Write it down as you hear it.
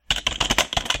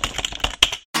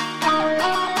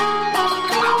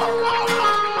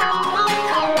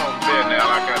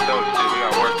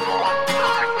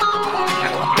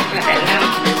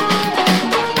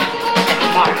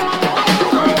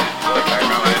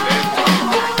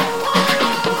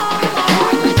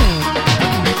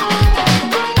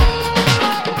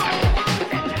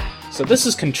This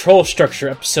is Control Structure,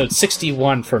 episode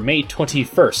 61 for May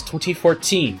 21st,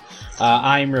 2014.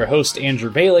 I'm your host, Andrew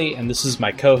Bailey, and this is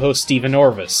my co-host, Stephen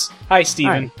Orvis. Hi,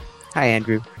 Stephen. Hi,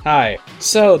 Andrew. Hi.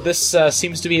 So, this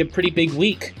seems to be a pretty big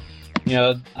week.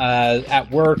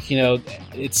 At work,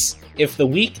 it's if the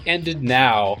week ended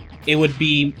now, it would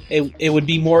be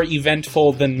more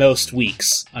eventful than most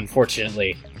weeks,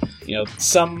 unfortunately.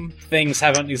 Some things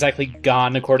haven't exactly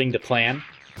gone according to plan.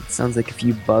 Sounds like a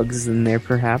few bugs in there,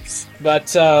 perhaps.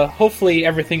 But hopefully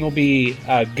everything will be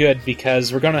good,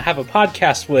 because we're going to have a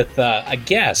podcast with a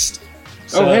guest.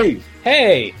 So, hey!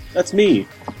 Hey! That's me.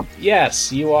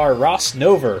 Yes, you are Ross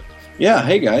Nover. Yeah,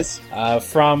 hey guys.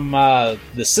 From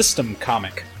the System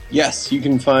Comic. Yes, you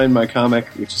can find my comic,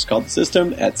 which is called The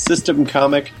System, at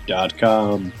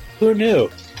systemcomic.com. Who knew?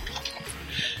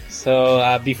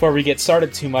 So, before we get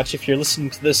started too much, if you're listening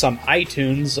to this on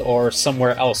iTunes or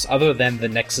somewhere else other than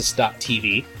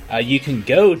thenexus.tv, you can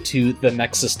go to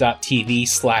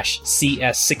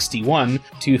thenexus.tv/CS61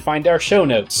 to find our show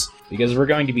notes, because we're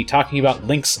going to be talking about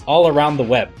links all around the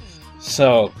web.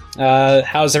 So,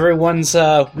 how's everyone's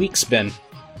weeks been?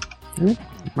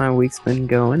 My week's been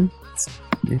going.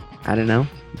 I don't know.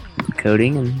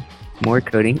 Coding and more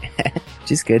coding.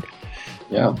 Which is good.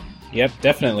 Yeah. Yep,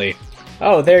 definitely.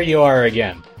 Oh, there you are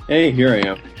again. Hey, here I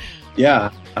am.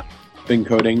 Yeah, I've been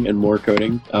coding and more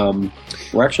coding.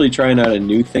 We're actually trying out a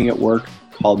new thing at work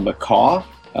called Macaw.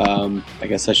 I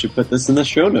guess I should put this in the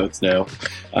show notes now.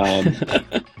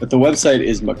 But the website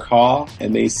is macaw,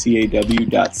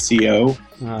 macaw.co.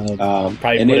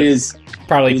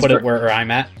 Probably put it where I'm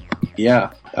at.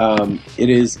 Yeah. It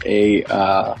is a...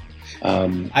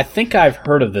 I think I've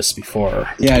heard of this before.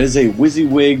 Yeah, it is a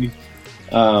WYSIWYG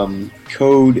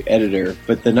code editor,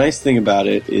 but the nice thing about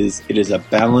it is a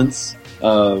balance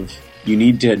of, you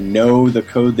need to know the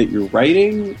code that you're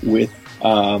writing with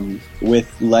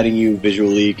letting you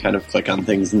visually kind of click on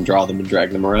things and draw them and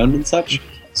drag them around and such.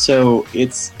 So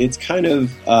it's kind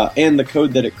of and the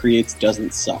code that it creates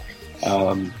doesn't suck.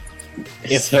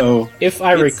 If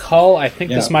I recall, I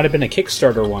think this might have been a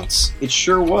Kickstarter once. It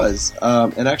sure was,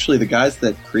 and actually the guys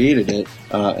that created it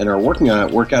and are working on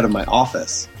it work out of my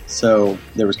office. So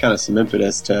there was kind of some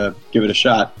impetus to give it a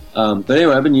shot. But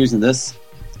anyway, I've been using this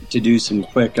to do some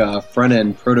quick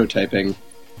front-end prototyping. And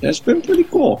it's been pretty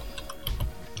cool.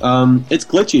 It's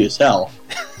glitchy as hell.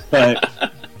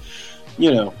 But,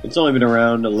 it's only been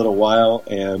around a little while.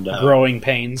 And growing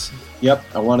pains. Yep,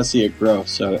 I want to see it grow.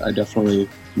 So I definitely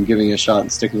am giving it a shot and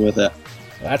sticking with it.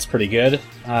 That's pretty good.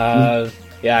 Yeah,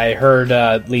 I heard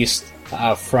at least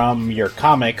from your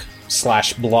comic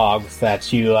 /blog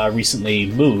that you recently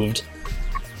moved.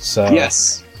 So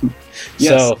yes,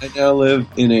 I now live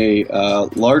in a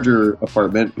larger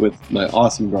apartment with my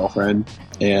awesome girlfriend,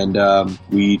 and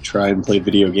we try and play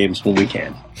video games when we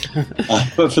can.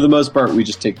 But for the most part, we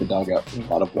just take the dog out for a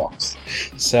lot of walks.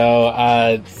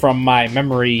 So, from my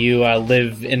memory, you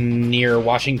live near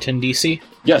Washington, D.C.?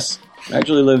 Yes, I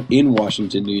actually live in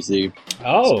Washington, D.C.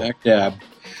 Oh, smack dab.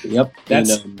 Yep,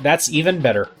 that's even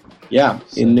better. Yeah,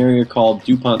 in an area called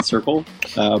DuPont Circle.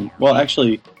 Well,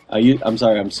 actually, I'm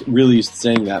sorry, I'm really used to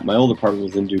saying that. My old apartment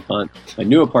was in DuPont. My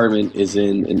new apartment is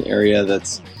in an area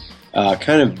that's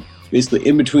kind of basically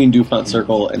in between DuPont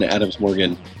Circle and Adams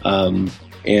Morgan.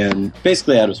 And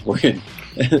basically Adams Morgan.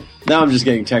 Now I'm just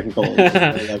getting technical.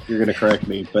 Like, you're going to correct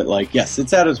me. But, yes,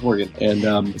 it's Adams Morgan.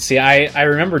 And see, I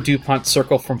remember DuPont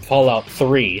Circle from Fallout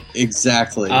 3.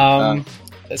 Exactly.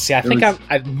 See, I think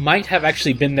I might have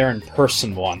actually been there in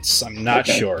person once. I'm not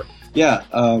sure. Yeah,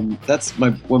 that's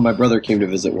when my brother came to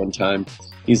visit one time.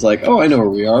 He's like, "Oh, I know where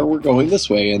we are. We're going this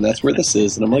way, and that's where this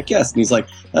is." And I'm like, "Yes." And he's like,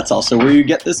 "That's also where you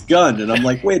get this gun." And I'm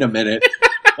like, "Wait a minute,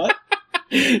 what?"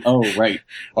 Oh, right.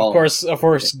 Of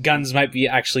course, guns might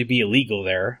actually be illegal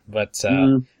there. But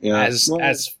as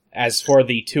for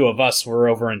the two of us, we're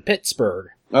over in Pittsburgh.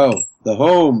 Oh, the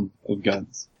home of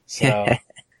guns.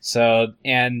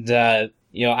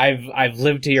 I've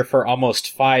lived here for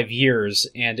almost 5 years,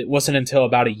 and it wasn't until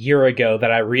about a year ago that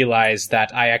I realized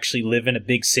that I actually live in a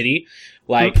big city,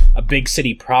 a big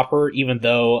city proper, even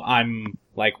though I'm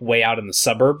way out in the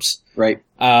suburbs. Right.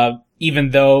 Even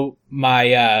though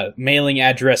my mailing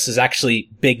address is actually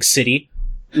big city,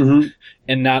 and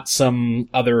not some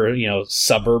other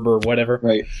suburb or whatever.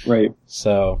 Right.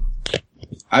 So,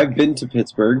 I've been to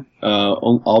Pittsburgh,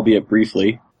 albeit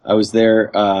briefly. I was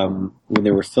there when they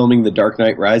were filming The Dark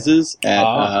Knight Rises at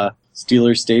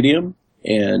Steelers Stadium,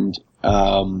 and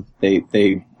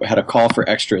they had a call for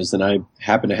extras, and I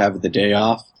happened to have the day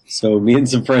off. So me and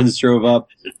some friends drove up.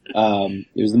 It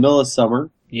was the middle of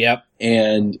summer. Yep.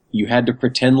 And you had to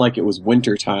pretend like it was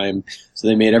winter time, so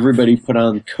they made everybody put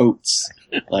on coats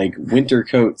like winter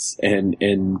coats and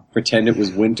pretend it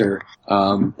was winter.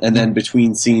 And then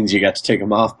between scenes, you got to take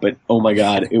them off. But oh my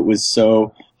god, it was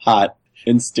so hot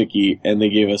and sticky, and they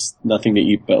gave us nothing to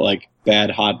eat but like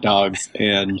bad hot dogs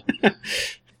and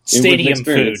stadium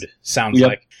food. Sounds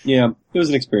like. Yeah, it was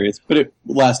an experience, but it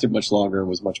lasted much longer and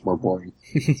was much more boring.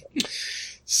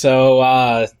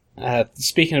 So,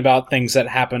 speaking about things that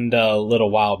happened a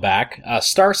little while back,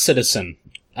 Star Citizen.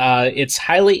 Its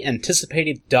highly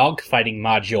anticipated dogfighting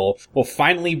module will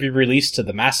finally be released to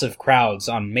the massive crowds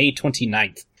on May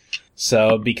 29th.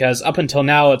 So, because up until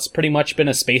now, it's pretty much been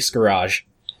a space garage.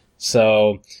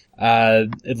 So,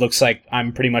 it looks like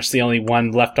I'm pretty much the only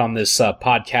one left on this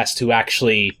podcast who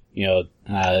actually,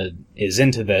 is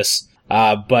into this.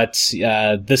 But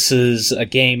this is a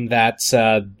game that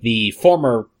the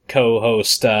former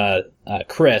co-host,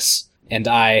 Chris, and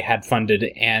I had funded,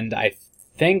 and I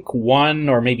think one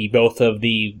or maybe both of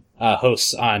the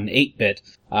hosts on 8-Bit.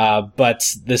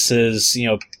 But this is,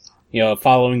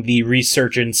 following the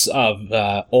resurgence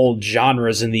of old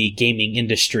genres in the gaming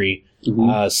industry.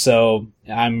 Mm-hmm. So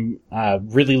I'm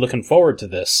really looking forward to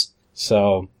this.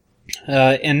 So,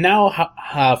 and now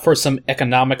for some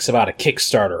economics about a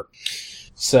Kickstarter.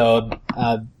 So,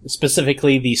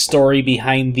 specifically the story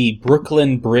behind the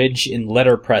Brooklyn Bridge in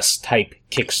letterpress type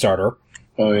Kickstarter.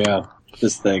 Oh yeah,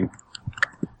 this thing.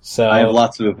 So I have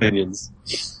lots of opinions.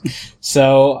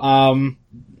 So,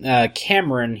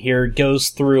 Cameron here goes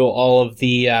through all of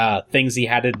the things he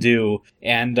had to do,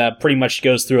 and pretty much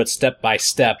goes through it step by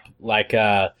step. Like,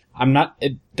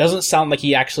 it doesn't sound like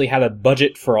he actually had a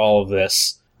budget for all of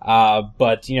this,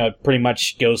 but it pretty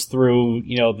much goes through,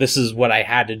 this is what I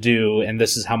had to do, and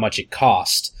this is how much it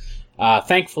cost.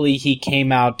 Thankfully, he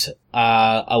came out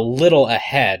a little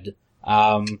ahead.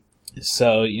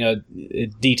 So,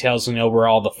 it details, where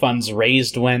all the funds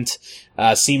raised went.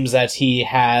 Seems that he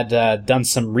had done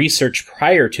some research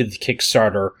prior to the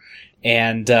Kickstarter,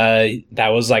 and that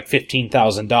was like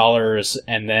 $15,000,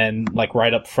 and then like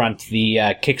right up front, the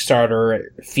Kickstarter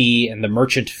fee and the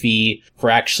merchant fee for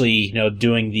actually,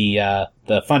 doing the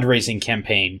fundraising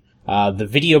campaign. The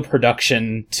video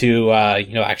production to,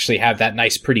 actually have that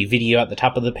nice pretty video at the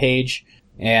top of the page,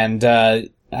 and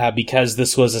because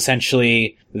this was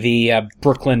essentially the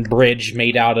Brooklyn Bridge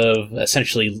made out of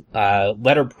essentially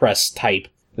letterpress type,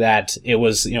 that it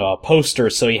was, a poster,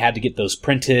 so he had to get those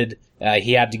printed.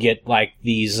 He had to get like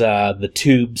these the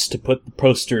tubes to put the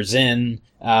posters in.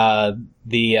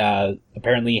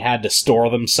 Apparently he had to store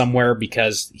them somewhere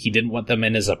because he didn't want them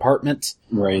in his apartment.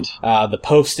 Right. The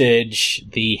postage,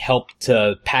 the help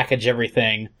to package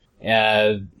everything.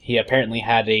 He apparently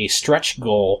had a stretch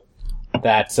goal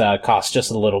that cost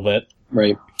just a little bit.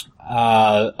 Right.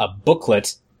 A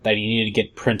booklet that he needed to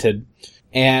get printed.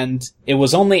 And it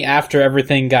was only after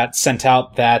everything got sent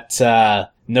out that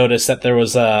noticed that there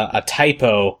was a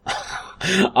typo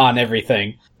on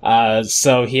everything.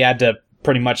 So he had to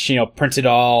pretty much, print it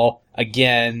all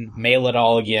again, mail it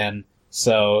all again.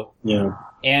 So, yeah.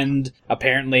 And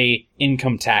apparently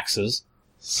income taxes.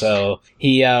 So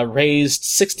he raised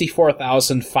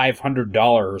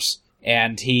 $64,500,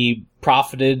 and he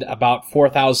profited about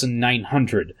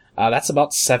 $4,900. That's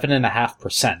about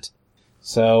 7.5%.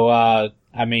 So,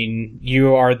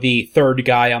 you are the third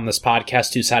guy on this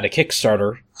podcast who's had a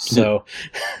Kickstarter. So,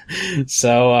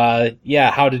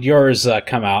 yeah, how did yours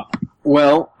come out?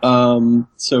 Well,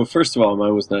 so first of all,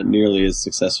 mine was not nearly as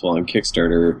successful on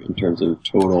Kickstarter in terms of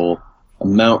total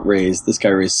amount raised. This guy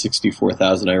raised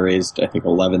 $64,000. I raised, I think,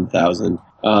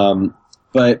 $11,000.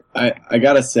 But I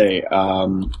gotta say,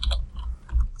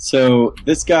 so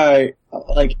this guy,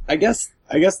 I guess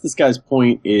this guy's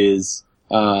point is,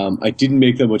 I didn't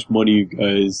make that much money, you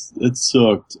guys. It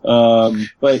sucked.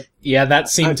 But yeah, that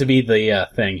seemed to be the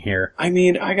thing here. I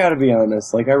mean, I gotta be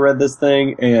honest. I read this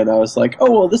thing and I was like,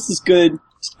 oh, well, this is good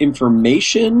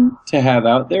information to have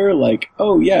out there.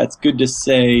 Oh yeah, it's good to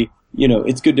say,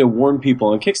 it's good to warn people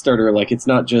on Kickstarter. It's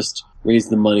not just raise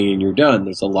the money and you're done.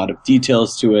 There's a lot of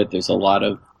details to it. There's a lot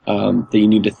of that you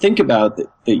need to think about that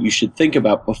you should think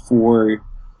about before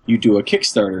you do a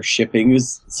Kickstarter. Shipping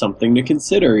is something to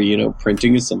consider,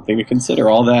 printing is something to consider,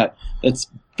 all that. That's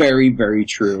very, very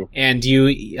true. And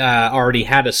you already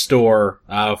had a store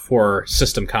for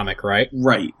System Comic, right?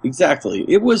 Right, exactly.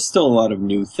 It was still a lot of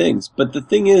new things, but the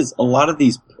thing is, a lot of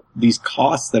these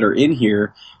costs that are in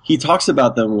here, he talks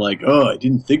about them oh, I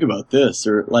didn't think about this,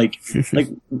 or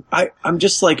I'm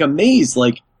just amazed,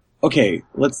 okay,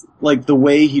 let's, the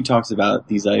way he talks about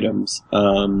these items,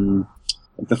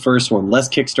 the first one, less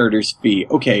Kickstarter's fee.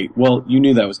 Okay, well, you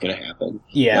knew that was going to happen.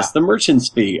 Yeah. Less the merchant's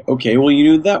fee. Okay, well, you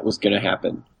knew that was going to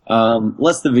happen.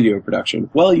 Less the video production.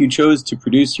 Well, you chose to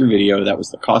produce your video. That was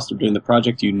the cost of doing the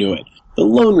project. You knew it. The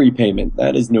loan repayment,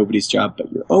 that is nobody's job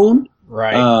but your own.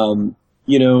 Right.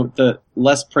 The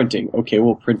less printing. Okay,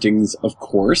 well, printing's, of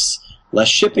course. Less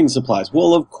shipping supplies.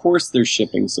 Well, of course there's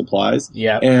shipping supplies.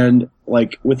 Yeah. And,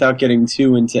 without getting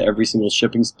too into every single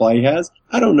shipping supply he has,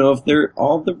 I don't know if they're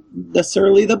all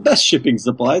necessarily the best shipping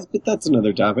supplies, but that's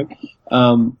another topic.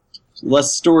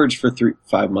 Less storage for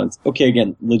 5 months. Okay,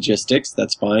 again, logistics,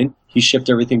 that's fine. He shipped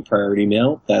everything priority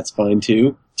mail. That's fine,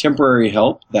 too. Temporary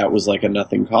help, that was a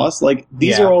nothing cost.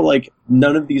 These are all,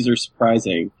 none of these are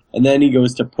surprising. And then he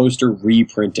goes to poster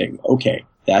reprinting. Okay,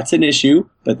 that's an issue,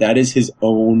 but that is his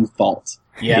own fault.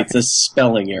 Yeah. It's a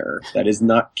spelling error. That is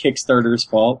not Kickstarter's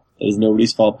fault. That is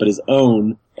nobody's fault but his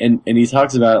own. And he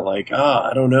talks about it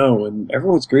I don't know, and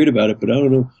everyone's great about it, but I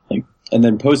don't know. And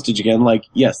then postage again,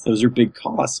 yes, those are big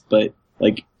costs, but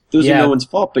those are no one's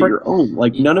fault but your own.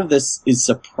 None of this is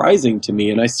surprising to me,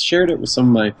 and I shared it with some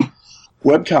of my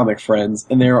webcomic friends,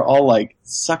 and they were all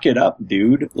suck it up,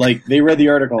 dude. They read the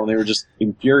article and they were just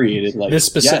infuriated. This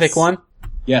specific one?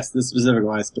 Yes, this specific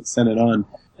one. I sent it on,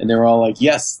 and they were all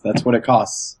yes, that's what it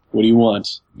costs. What do you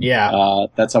want? Yeah.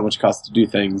 That's how much it costs to do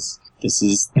things. This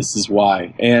is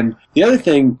why. And the other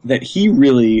thing that he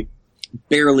really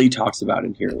barely talks about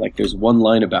in here, there's one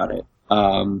line about it.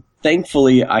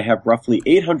 Thankfully, I have roughly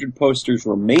 800 posters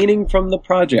remaining from the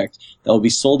project that will be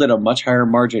sold at a much higher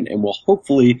margin and will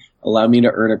hopefully allow me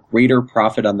to earn a greater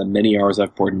profit on the many hours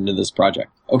I've poured into this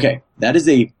project. Okay, that is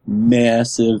a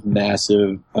massive,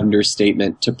 massive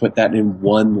understatement to put that in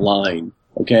one line.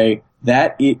 Okay,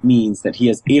 that it means that he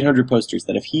has 800 posters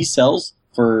that if he sells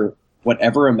for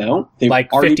whatever amount, they've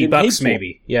already been paid for. $50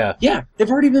 maybe. Yeah. Yeah, they've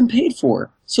already been paid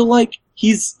for. So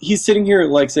he's sitting here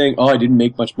saying, "Oh, I didn't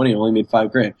make much money. I only made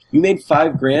 $5,000." You made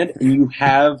 $5,000 and you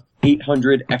have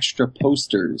 800 extra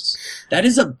posters. That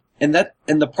is and the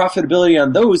profitability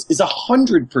on those is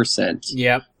 100%.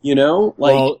 Yeah.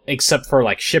 Except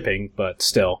for shipping, but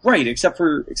still. Right, except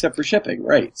for shipping,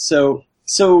 right. So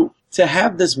to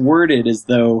have this worded as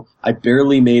though I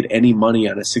barely made any money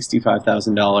on a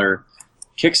 $65,000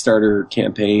 Kickstarter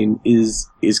campaign is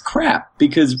crap,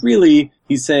 because really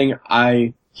he's saying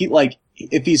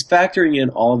if he's factoring in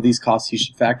all of these costs, he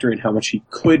should factor in how much he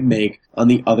could make on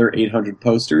the other 800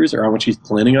 posters, or how much he's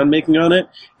planning on making on it,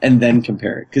 and then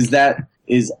compare it, because that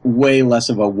is way less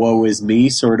of a woe is me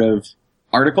sort of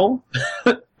article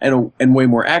and way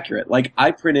more accurate.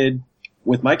 I printed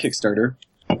with my Kickstarter,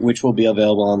 which will be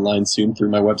available online soon through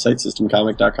my website,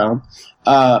 systemcomic.com.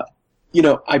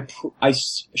 I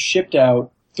shipped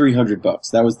out 300 books.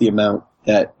 That was the amount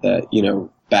that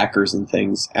backers and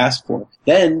things asked for.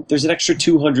 Then there's an extra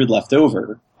 200 left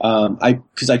over.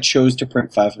 Because I chose to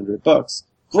print 500 books.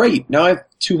 Great. Now I have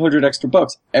 200 extra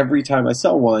books. Every time I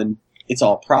sell one, it's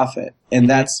all profit. And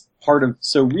that's part of,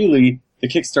 so really the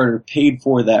Kickstarter paid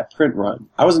for that print run.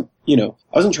 I wasn't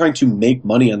trying to make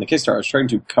money on the Kickstarter. I was trying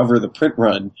to cover the print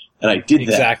run, and I did that.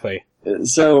 Exactly.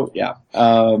 So, yeah,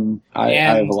 I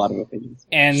have a lot of opinions.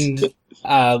 And,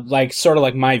 sort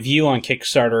of my view on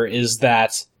Kickstarter is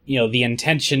that, the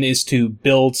intention is to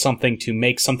build something, to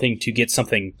make something, to get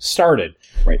something started.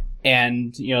 Right.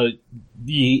 And,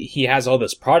 he has all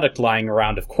this product lying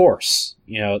around, of course.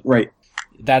 Right.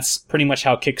 That's pretty much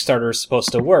how Kickstarter is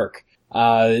supposed to work.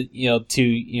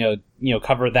 To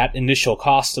cover that initial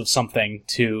cost of something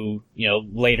to,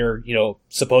 later,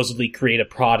 supposedly create a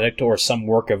product or some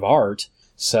work of art.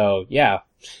 So, yeah.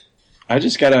 I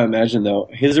just gotta imagine, though,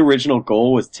 his original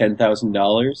goal was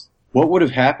 $10,000. What would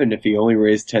have happened if he only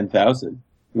raised $10,000?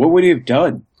 What would he have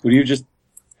done? Would he have just,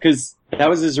 because that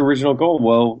was his original goal.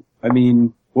 Well,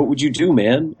 what would you do,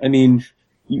 man?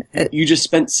 You just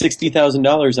spent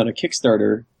 $60,000 on a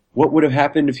Kickstarter. What would have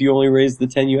happened if you only raised the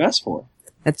 10 you asked for?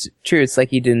 That's true. It's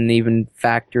he didn't even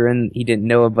factor in, he didn't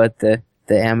know about the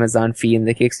Amazon fee and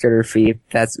the Kickstarter fee.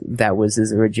 That was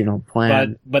his original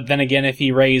plan. But then again, if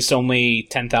he raised only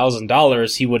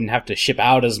 $10,000, he wouldn't have to ship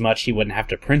out as much, he wouldn't have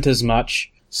to print as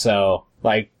much. So,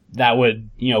 that would,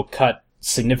 cut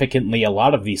significantly a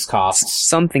lot of these costs.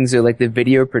 Some things are the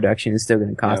video production is still going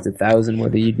to cost $1,000,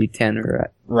 whether you do 10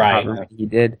 or right. however he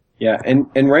did. Yeah, and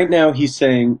right now he's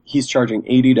saying he's charging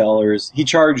 $80. He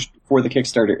charged for the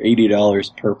Kickstarter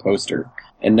 $80 per poster.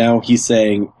 And now he's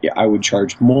saying, I would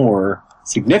charge more,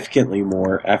 significantly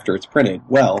more, after it's printed.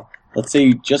 Well, let's say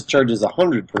he just charges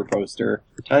 $100 per poster,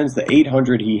 times the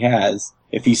 800 he has.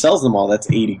 If he sells them all, that's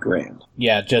 $80,000.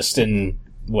 Yeah, just in,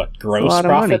 gross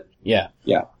profit? Yeah.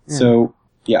 So,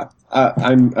 yeah,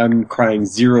 I'm crying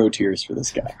 0 tears for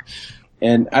this guy.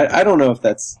 And I don't know if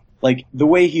that's, the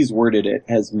way he's worded it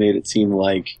has made it seem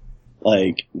like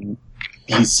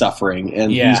he's suffering,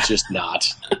 and Yeah. he's just not.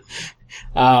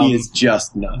 Um, He is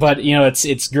just not. But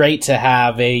it's great to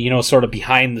have a sort of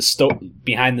behind the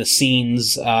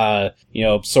scenes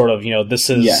sort of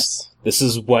this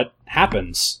is what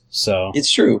happens. So It's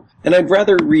true, and I'd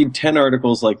rather read 10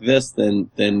 articles like this than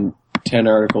 10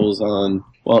 articles on,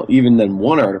 well, even than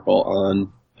one article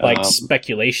on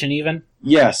speculation even.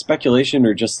 Yeah, speculation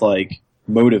or just like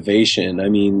motivation. I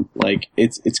mean, like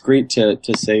it's great to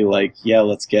say like, yeah,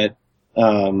 let's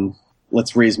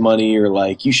raise money, or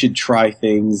like you should try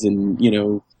things, and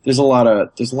there's a lot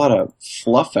of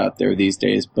fluff out there these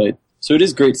days. But so it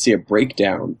is great to see a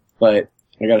breakdown. But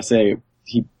I gotta say,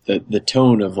 the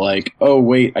tone of like, oh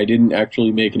wait, I didn't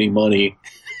actually make any money.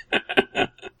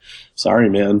 Sorry,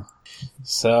 man.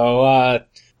 So,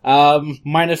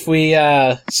 mind if we,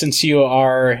 since you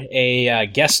are a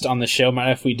guest on the show,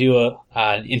 mind if we do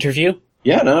an interview?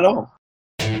 Yeah, not at all.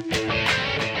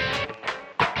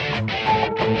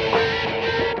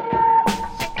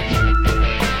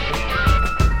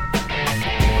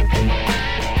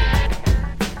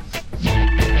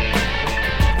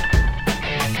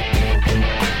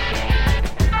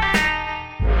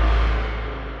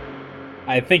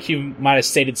 I think you might have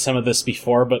stated some of this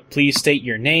before, but please state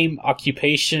your name,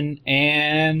 occupation,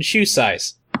 and shoe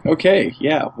size. Okay,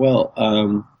 yeah. Well,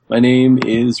 my name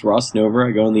is Ross Nover.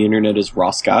 I go on the internet as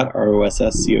Rosscott,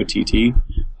 Rosscott.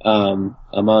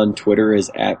 I'm on Twitter as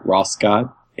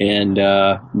 @Rosscott, and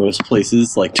most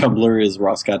places like Tumblr is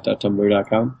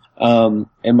rosscott.tumblr.com.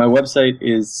 And my website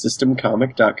is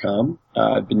systemcomic.com.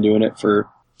 I've been doing it for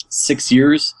 6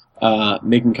 years,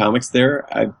 making comics there.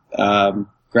 I'm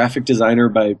graphic designer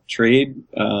by trade,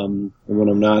 and when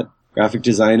I'm not graphic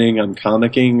designing, I'm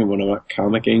comicking, and when I'm not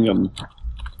comicking, I'm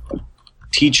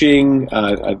teaching.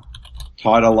 I've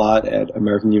taught a lot at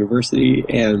American University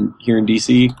and here in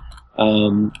DC,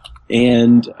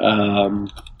 and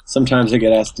sometimes I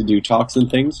get asked to do talks and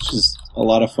things, which is a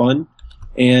lot of fun.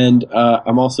 And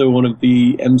I'm also one of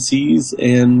the MCs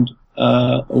and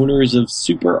owners of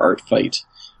Super Art Fight,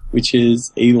 which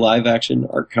is a live-action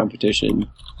art competition.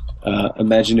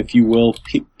 Imagine, if you will,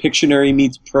 Pictionary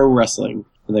meets pro wrestling,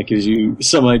 and that gives you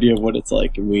some idea of what it's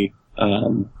like. And we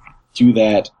do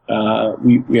that.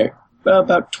 We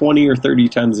about 20 or 30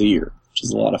 times a year, which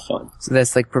is a lot of fun. So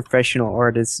that's like professional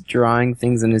artists drawing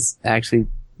things, and it's actually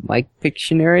like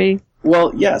Pictionary?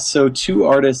 Well, yeah. So 2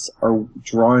 artists are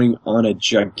drawing on a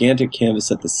gigantic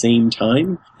canvas at the same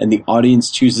time, and the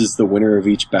audience chooses the winner of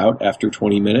each bout after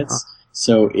 20 minutes. Huh.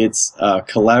 So it's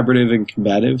collaborative and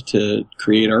combative to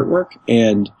create artwork.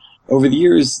 And over the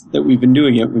years that we've been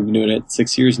doing it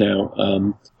 6 years now,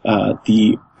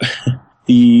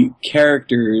 the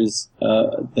characters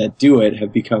that do it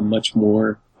have become much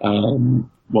more,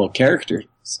 characters.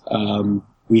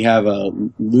 We have a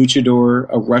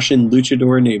Russian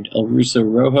luchador named El Russo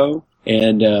Rojo,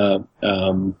 and a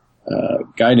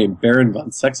guy named Baron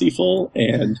von Sexyful,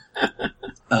 and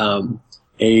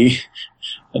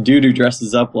a dude who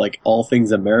dresses up like all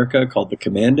things America called the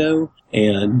Commando,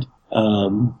 and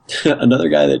another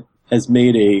guy that has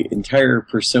made a entire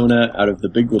persona out of the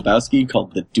Big Lebowski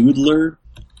called the Doodler,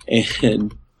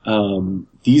 and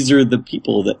these are the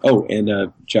people that, and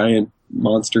a giant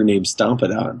monster named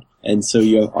Stompodon. And so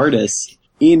you have artists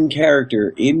in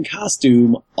character, in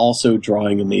costume, also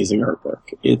drawing amazing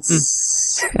artwork.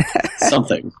 It's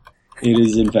something. It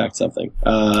is, in fact, something.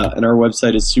 And our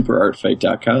website is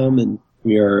superartfight.com, and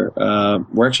we're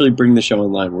actually bringing the show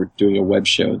online. We're doing a web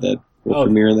show that will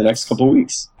premiere in the next couple of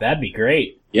weeks. That'd be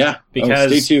great. Yeah,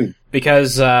 because stay tuned.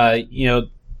 Because I've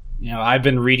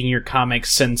been reading your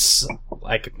comics since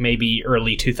like maybe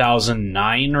early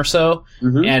 2009 or so,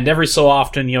 and every so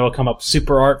often it'll come up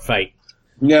Super Art Fight.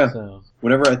 Yeah, so.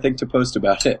 Whenever I think to post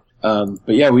about it.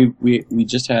 But yeah, we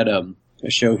just had a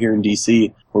show here in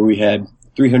DC where we had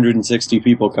 360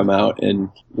 people come out and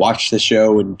watch the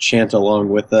show and chant along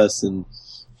with us and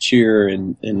cheer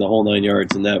and the whole 9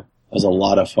 yards, and that was a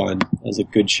lot of fun. It was a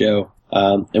good show.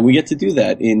 And we get to do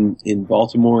that in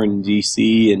Baltimore and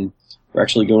DC, and we're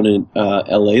actually going to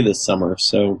LA this summer.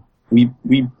 So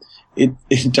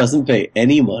it doesn't pay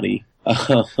any money.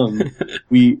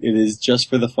 It is just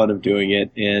for the fun of doing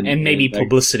it, and maybe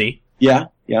publicity. Yeah.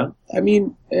 I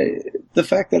mean, the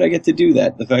fact that I get to do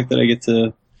that, the fact that I get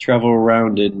to travel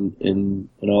around and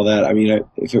all that. I mean,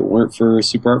 if it weren't for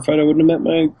Super Art Fight, I wouldn't have met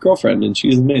my girlfriend, and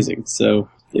she's amazing. So,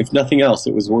 if nothing else,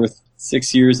 it was worth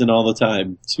 6 years and all the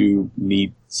time to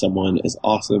meet someone as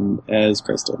awesome as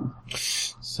Kristen.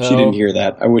 So, she didn't hear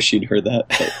that. I wish she'd heard that.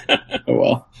 But, oh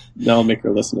well. Now I'll make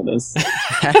her listen to this.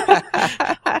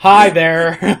 Hi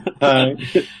there. Hi.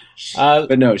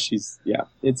 But no,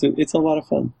 it's a lot of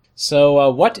fun.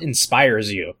 So, what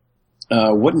inspires you?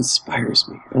 What inspires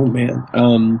me? Oh man.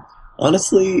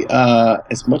 Honestly,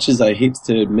 as much as I hate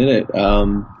to admit it,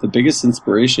 the biggest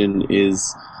inspiration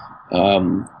is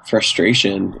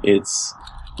frustration. It's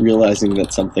realizing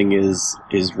that something is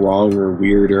wrong or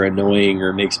weird or annoying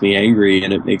or makes me angry,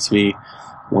 and it makes me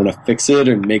want to fix it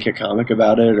and make a comic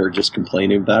about it, or just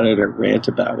complain about it or rant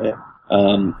about it.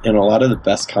 And a lot of the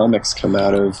best comics come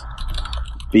out of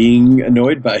being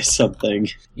annoyed by something.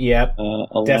 Yep,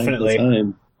 definitely. Lot of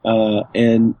the time.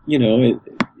 And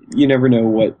you never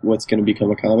know what's going to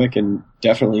become a comic, and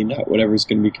definitely not whatever's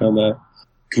going to become a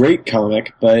great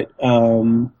comic. But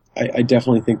I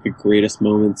definitely think the greatest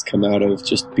moments come out of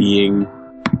just being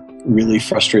really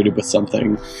frustrated with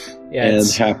something, and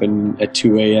happen at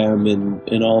 2 a.m.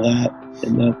 and all that,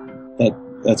 and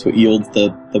that's what yields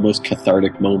the most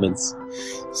cathartic moments.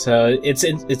 So it's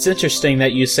interesting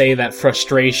that you say that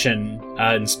frustration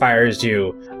inspires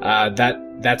you.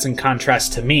 That's in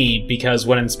contrast to me, because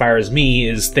what inspires me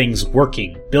is things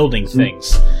working, building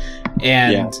things.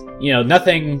 And,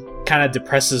 nothing kind of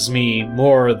depresses me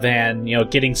more than,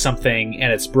 getting something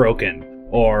and it's broken.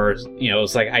 Or,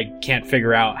 it's like I can't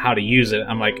figure out how to use it.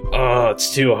 I'm like, oh,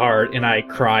 it's too hard, and I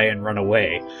cry and run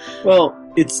away. Well,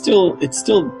 it's still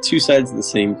two sides of the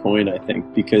same coin, I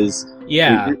think, because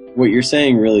what you're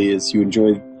saying really is you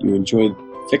enjoyed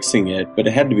fixing it, but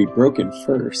it had to be broken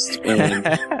first.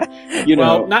 And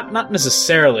well, not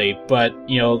necessarily, but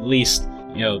at least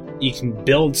you can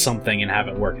build something and have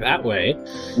it work that way.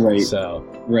 Right. So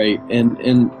right,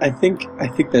 and I think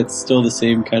that's still the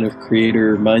same kind of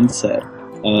creator mindset.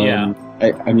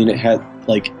 I mean, it had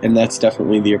and that's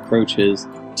definitely the approach is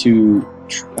to.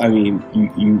 I mean,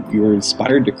 you're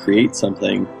inspired to create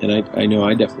something, and I know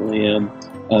I definitely am.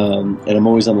 And I'm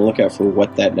always on the lookout for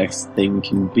what that next thing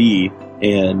can be.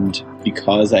 And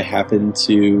because I happen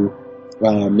to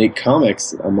make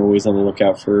comics, I'm always on the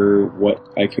lookout for what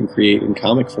I can create in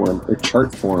comic form or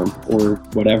chart form or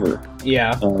whatever.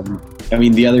 Yeah. I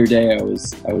mean, the other day I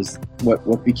was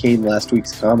what became last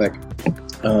week's comic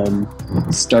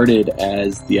started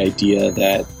as the idea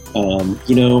that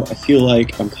I feel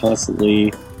like I'm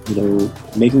constantly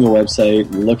making a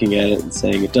website and looking at it and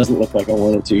saying it doesn't look like I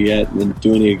want it to yet, and then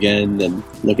doing it again and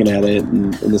looking at it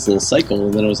and in this little cycle.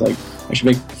 And then I was like, I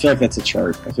feel like that's a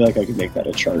chart. I feel like I could make that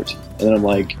a chart. And then I'm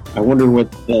like, I wonder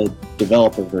what the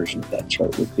developer version of that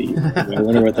chart would be. I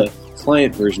wonder what the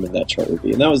client version of that chart would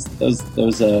be. And that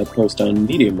was a post on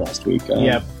Medium last week.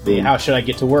 How should I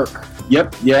get to work?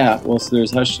 Yep. Yeah. Well, so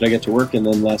there's how should I get to work, and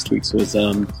then last week's was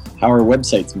how are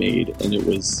websites made, and it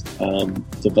was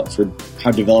for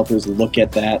how developers look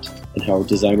at that, and how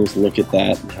designers look at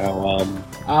that, and how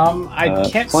I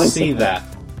can't see that.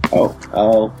 Oh,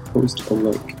 I'll post a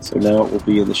link. So now it will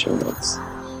be in the show notes.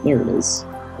 There it is.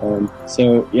 I've been doing this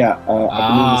thing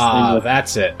with,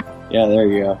 that's it. Yeah, there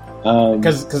you go.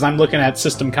 Because I'm looking at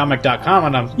systemcomic.com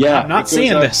and I'm not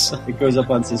seeing this. It goes up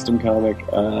on System Comic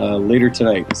later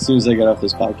tonight. As soon as I get off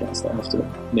this podcast, I'll have to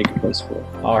make a post for it.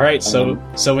 All right, so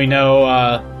we know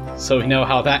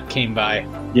how that came by.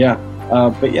 Yeah,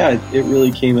 but yeah, it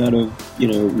really came out of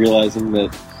realizing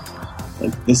that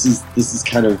this is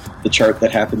kind of the chart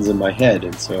that happens in my head,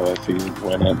 and so I figured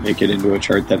why not make it into a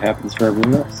chart that happens for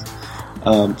everyone else.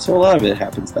 So a lot of it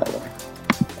happens that way.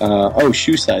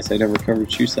 Shoe size. I never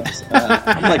covered shoe size.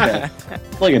 I'm like a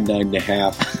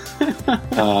 9.5.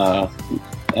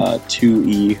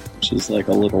 2E, which is like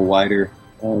a little wider.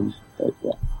 But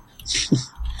yeah.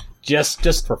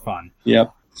 just for fun.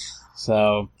 Yep.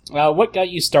 So, what got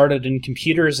you started in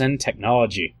computers and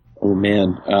technology? Oh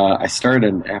man, I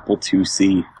started an Apple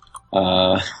IIc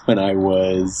when I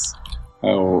was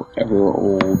however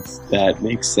old that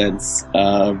makes sense.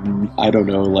 I don't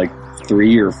know, like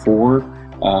 3 or 4.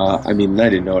 I mean, I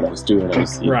didn't know what I was doing.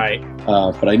 Right.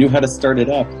 But I knew how to start it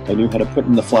up. I knew how to put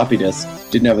in the floppy disk.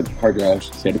 Didn't have a hard drive,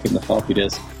 so I had to put in the floppy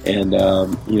disk and,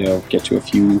 get to a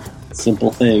few simple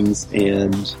things.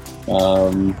 And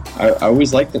I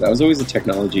always liked it. I was always a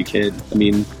technology kid. I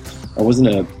mean, I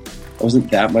wasn't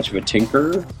that much of a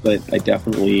tinkerer, but I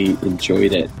definitely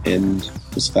enjoyed it and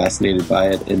was fascinated by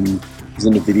it, and was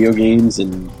into video games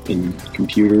and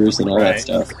computers and all that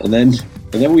stuff. And then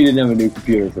we didn't have a new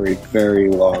computer for a very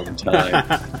long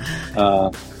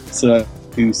time. So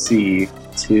to see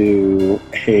to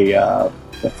the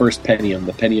first Pentium,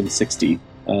 the Pentium 60,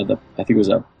 I think it was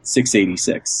a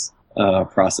 686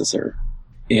 processor,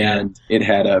 and it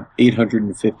had a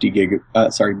 850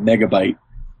 megabyte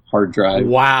hard drive.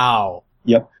 Wow.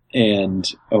 Yep. And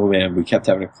oh man, we kept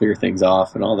having to clear things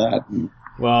off and all that. And,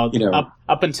 well,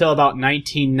 up until about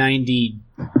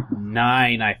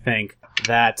 1999, I think.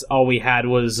 that all we had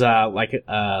was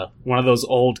one of those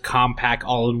old Compaq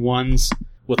all-in-ones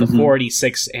with a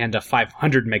 486 and a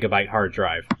 500 megabyte hard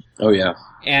drive. Oh yeah.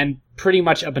 And pretty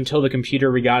much up until the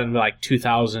computer we got in like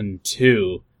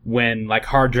 2002, when like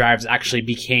hard drives actually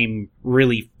became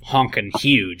really honkin'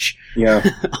 huge. Yeah.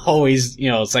 Always,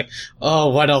 it's like, oh,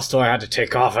 what else do I have to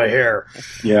take off of here?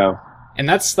 Yeah. And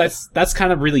that's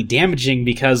kind of really damaging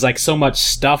because like so much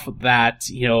stuff that,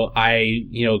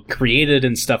 I, created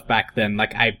and stuff back then,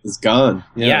 like it's gone.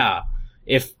 Yeah.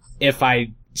 If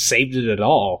I saved it at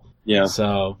all. Yeah.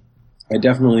 So I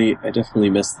definitely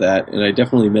miss that, and I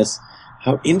definitely miss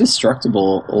how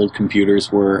indestructible old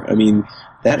computers were. I mean,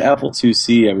 that Apple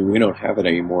IIc, I mean, we don't have it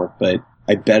anymore, but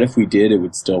I bet if we did, it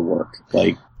would still work.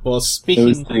 Like, well, those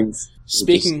things.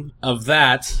 Speaking of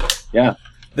that, yeah,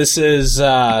 this is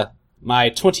my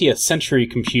 20th century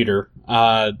computer.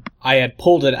 I had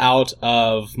pulled it out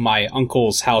of my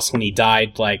uncle's house when he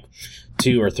died, like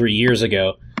 2 or 3 years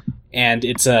ago, and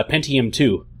it's a Pentium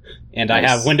 2. And nice. I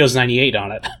have Windows 98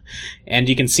 on it. And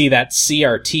you can see that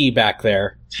CRT back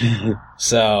there.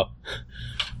 So.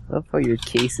 I love how your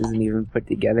case isn't even put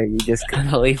together. You just kind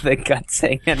of leave the guts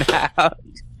hanging out.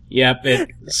 Yep, it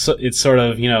sort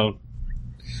of,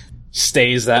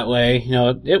 stays that way.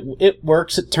 It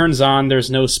works, it turns on,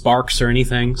 there's no sparks or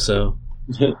anything, so.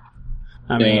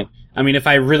 I mean, if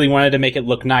I really wanted to make it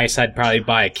look nice, I'd probably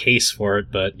buy a case for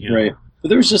it, but, Right. But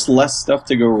there was just less stuff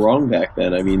to go wrong back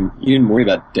then. I mean, you didn't worry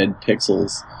about dead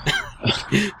pixels.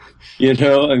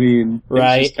 I mean,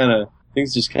 right?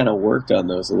 Things just kind of worked on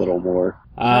those a little more.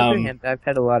 On the other hand, I've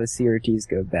had a lot of CRTs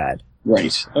go bad.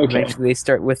 Right. Okay. Eventually, they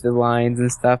start with the lines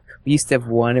and stuff. We used to have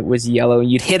one; it was yellow,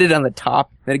 and you'd hit it on the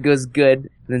top, then it goes good.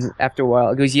 And then after a while,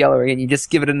 it goes yellow again. You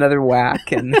just give it another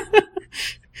whack, and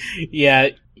yeah.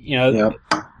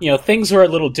 Things were a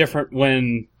little different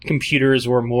when computers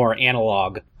were more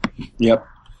analog. Yep.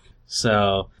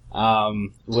 So,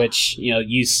 which,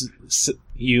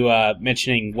 you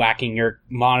mentioning whacking your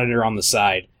monitor on the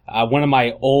side. One of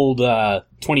my old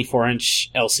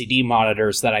 24-inch LCD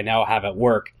monitors that I now have at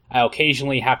work, I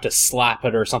occasionally have to slap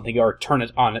it or something or turn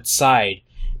it on its side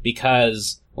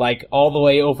because, like, all the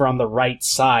way over on the right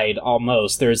side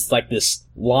almost, there's, like, this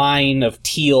line of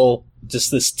teal,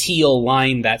 just this teal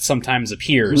line that sometimes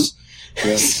appears.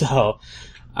 Yeah. So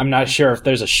I'm not sure if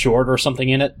there's a short or something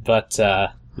in it, but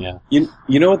yeah. You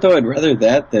know what though? I'd rather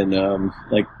that than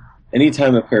like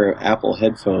anytime a pair of Apple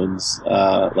headphones,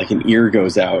 like an ear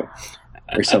goes out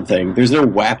or something. There's no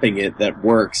whapping it that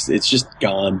works. It's just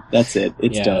gone. That's it.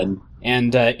 It's done.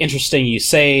 And interesting, you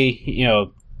say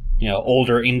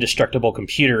older indestructible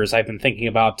computers. I've been thinking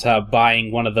about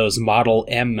buying one of those Model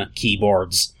M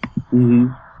keyboards. Mm-hmm.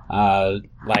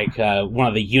 Like one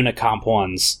of the Unicomp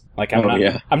ones. Like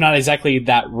I'm not exactly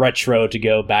that retro to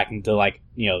go back into like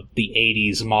the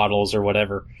 80s models or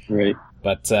whatever. Right.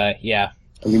 But yeah.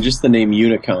 I mean, just the name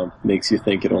Unicomp makes you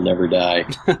think it'll never die.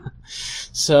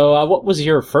 So, what was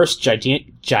your first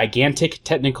gigantic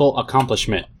technical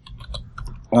accomplishment?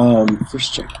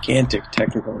 First gigantic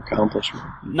technical accomplishment.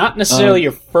 Not necessarily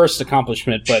your first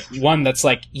accomplishment, but one that's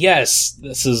like, yes,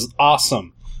 this is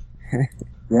awesome.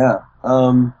 Yeah.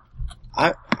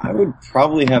 I would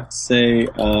probably have to say,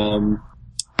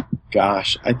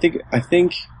 gosh, I think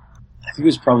it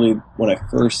was probably when I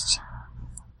first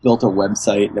built a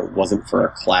website and it wasn't for a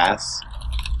class.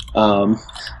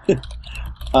 This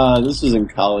was in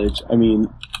college. I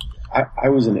mean, I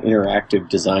was an interactive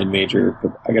design major,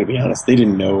 but I gotta be honest, they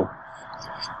didn't know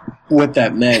what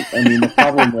that meant. I mean, the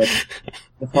problem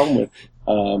with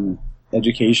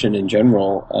education in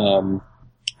general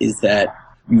is that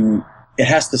it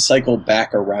has to cycle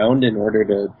back around in order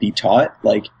to be taught.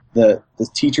 Like the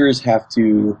teachers have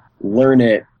to learn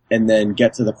it and then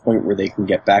get to the point where they can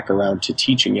get back around to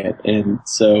teaching it. And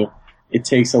so it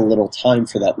takes a little time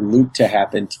for that loop to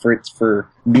happen,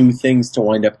 for new things to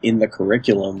wind up in the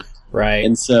curriculum. Right.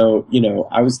 And so,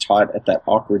 I was taught at that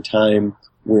awkward time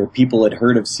where people had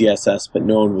heard of CSS, but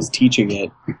no one was teaching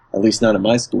it, at least not in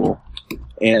my school.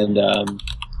 And,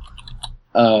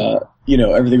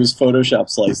 everything was Photoshop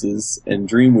slices and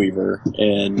Dreamweaver,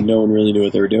 and no one really knew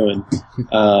what they were doing.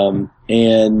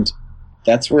 And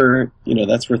that's where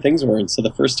things were. And so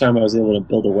the first time I was able to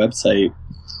build a website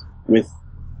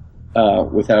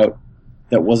without,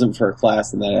 that wasn't for a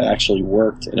class and that it actually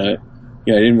worked, and I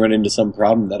didn't run into some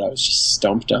problem that I was just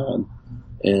stumped on.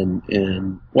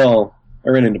 And well, I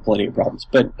ran into plenty of problems,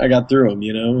 but I got through them,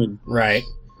 and right.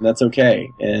 And that's okay.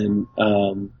 And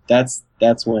that's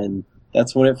when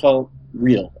it felt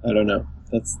real. I don't know.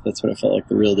 That's when it felt like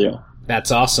the real deal. That's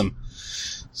awesome.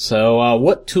 So,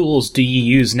 what tools do you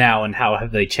use now, and how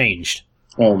have they changed?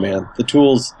 Oh man, the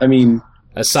tools. I mean,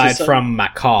 aside from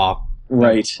Macaw.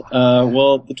 Right.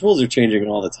 Well, the tools are changing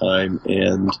all the time,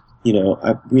 and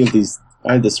I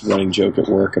have this running joke at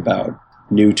work about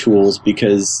new tools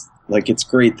because, like, it's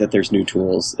great that there's new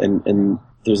tools, and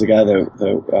there's a guy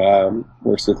that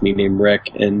works with me named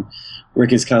Rick, and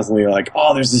Rick is constantly like,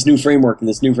 oh, there's this new framework, and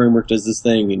this new framework does this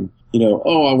thing, and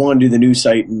oh, I want to do the new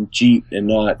site in Jeet and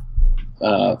not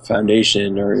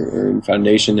Foundation, or in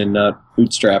Foundation and not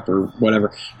Bootstrap or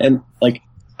whatever, and like.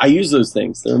 I use those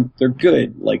things. They're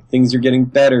good. Like, things are getting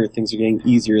better. Things are getting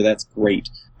easier. That's great.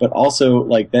 But also,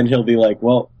 like, then he'll be like,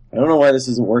 well, I don't know why this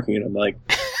isn't working. And I'm like,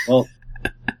 well,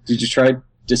 did you try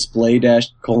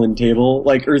display-:table?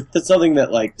 Like, or that's something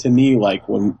that, like, to me, like,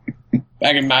 when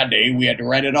back in my day, we had to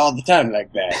write it all the time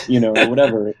like that, or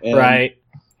whatever. And, right.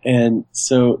 And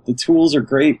so the tools are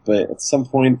great, but at some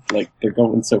point, like, they're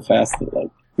going so fast that,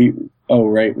 like, we have a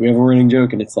running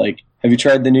joke, and it's like, have you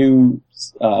tried the new,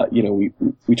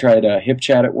 we tried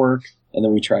HipChat at work, and now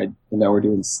we're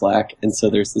doing Slack, and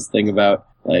so there's this thing about,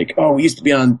 like, oh, we used to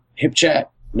be on HipChat,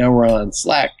 now we're on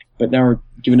Slack, but now we're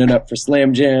giving it up for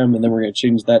Slam Jam, and then we're going to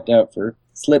change that out for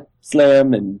Slip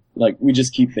Slam, and, like, we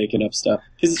just keep making up stuff,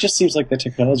 because it just seems like the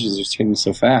technologies are changing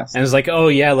so fast. And it's like, oh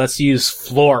yeah, let's use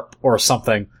Florp or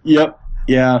something. Yep,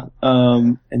 yeah,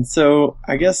 and so,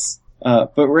 I guess...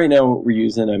 but right now what we're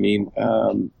using,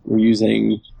 we're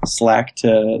using Slack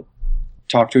to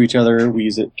talk to each other. We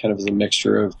use it kind of as a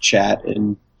mixture of chat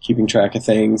and keeping track of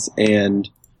things. And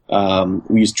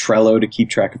we use Trello to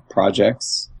keep track of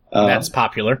projects. That's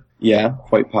popular. Yeah,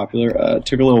 quite popular. It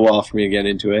took a little while for me to get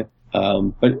into it.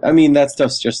 But, that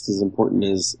stuff's just as important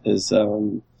as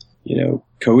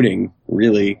coding,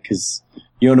 really, because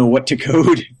you don't know what to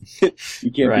code.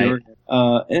 You can't right. be organized.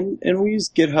 And we use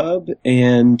GitHub,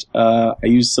 and I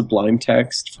use Sublime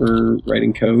Text for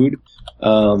writing code.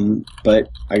 But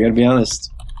I gotta be honest,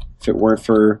 if it weren't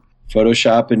for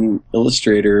Photoshop and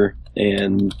Illustrator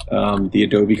and the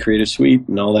Adobe Creative Suite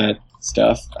and all that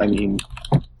stuff, I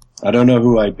don't know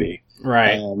who I'd be.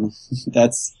 Right.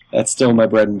 That's still my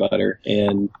bread and butter.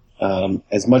 And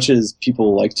as much as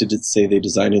people like to say they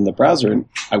design in the browser, and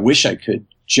I wish I could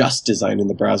just design in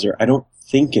the browser, I don't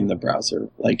think in the browser.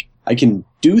 Like, I can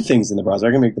do things in the browser.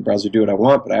 I can make the browser do what I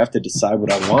want, but I have to decide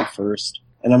what I want first,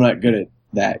 and I'm not good at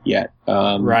that yet.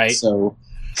 Right. So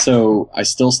I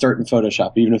still start in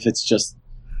Photoshop, even if it's just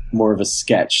more of a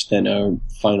sketch than a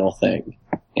final thing,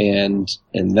 and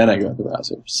then I go to the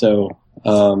browser. So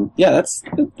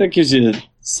that gives you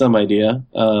some idea.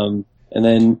 And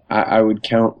then I would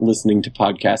count listening to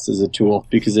podcasts as a tool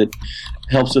because it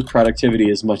helps with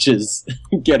productivity as much as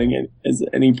getting it as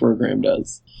any program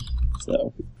does.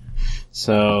 So,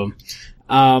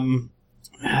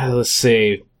 let's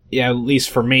see. Yeah, at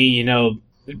least for me,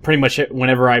 pretty much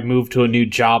whenever I move to a new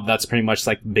job, that's pretty much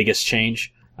like the biggest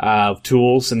change of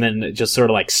tools, and then it just sort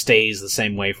of like stays the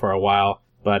same way for a while.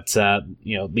 But at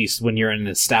least when you're in an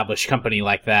established company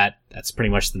like that, that's pretty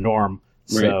much the norm.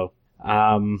 Right. So,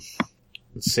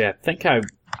 let's see. I think I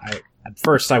at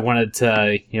first I wanted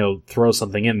to throw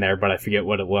something in there, but I forget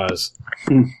what it was.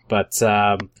 But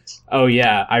oh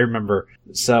yeah, I remember.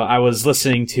 So I was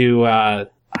listening to I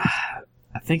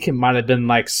think it might have been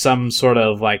like some sort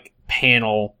of like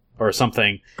panel or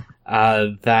something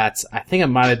that I think it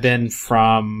might have been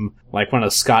from like one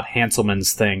of Scott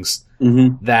Hanselman's things.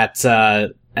 Mm-hmm. That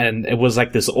and it was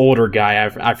like this older guy,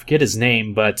 I forget his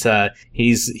name, but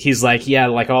he's like, yeah,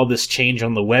 like all this change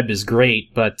on the web is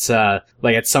great, but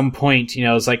like at some point,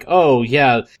 it's like, oh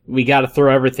yeah, we got to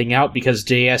throw everything out because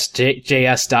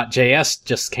JS.js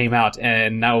just came out,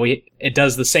 and now it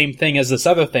does the same thing as this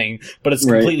other thing, but it's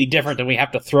completely different, and we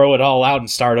have to throw it all out and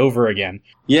start over again.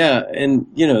 Yeah, and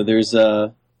there's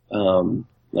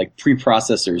like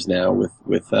preprocessors now with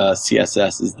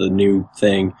CSS is the new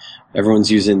thing.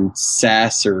 Everyone's using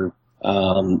Sass or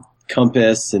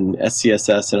Compass and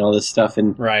SCSS and all this stuff,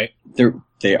 and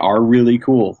they are really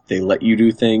cool. They let you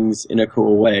do things in a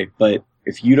cool way, but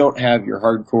if you don't have your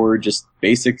hardcore just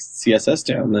basic CSS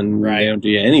down, then they don't do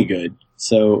you any good.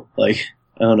 So, like,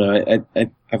 I don't know.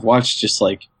 I've watched just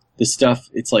like the stuff.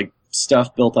 It's like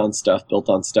stuff built on stuff built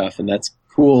on stuff, and that's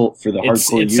cool for the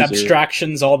hardcore user. It's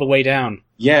abstractions all the way down.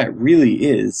 Yeah, it really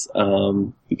is,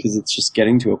 because it's just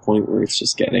getting to a point where it's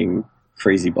just getting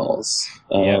crazy balls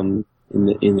in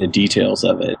the details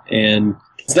of it. And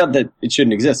it's not that it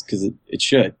shouldn't exist, because it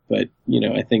should, but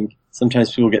I think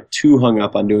sometimes people get too hung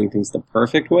up on doing things the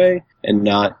perfect way and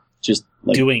not just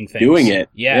like doing it.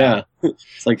 Yeah.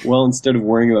 It's like, well, instead of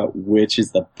worrying about which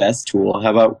is the best tool,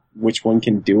 how about which one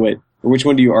can do it, or which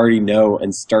one do you already know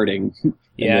and starting, and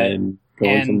then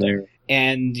going from there.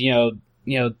 And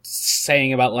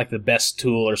saying about like the best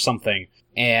tool or something.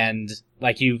 and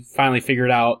like you finally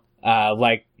figured out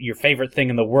like your favorite thing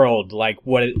in the world, like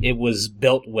what it was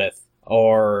built with,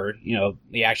 or you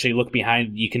actually look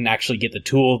behind, you can actually get the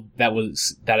tool that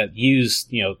was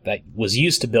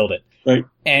used to build it, Right.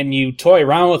 and you toy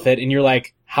around with it, and you're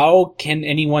like, how can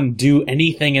anyone do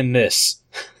anything in this?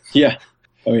 Yeah.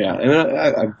 Oh yeah, and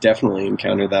I've definitely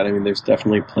encountered that. I mean, there's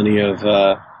definitely plenty of,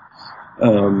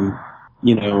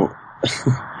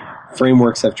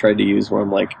 frameworks I've tried to use where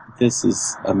I'm like, this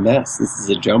is a mess. This is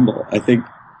a jumble. I think,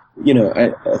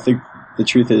 I think the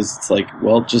truth is, it's like,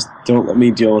 well, just don't let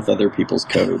me deal with other people's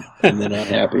code, and then I'm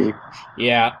happy.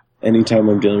 Yeah. Anytime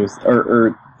I'm dealing with,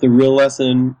 or the real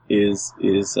lesson is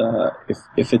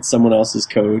if it's someone else's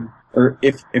code, or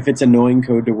if it's annoying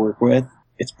code to work with,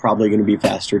 it's probably going to be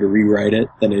faster to rewrite it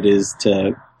than it is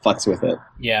to futz with it.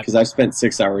 Yeah. Because I've spent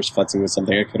 6 hours futzing with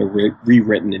something I could have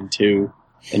rewritten in 2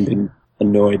 and been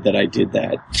annoyed that I did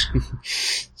that.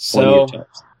 So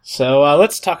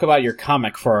let's talk about your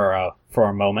comic for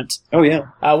a moment. Oh yeah.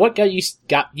 What got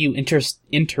you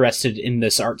interested in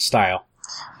this art style?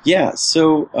 Yeah.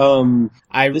 So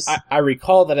I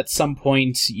recall that at some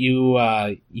point you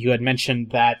had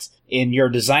mentioned that in your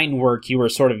design work you were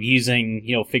sort of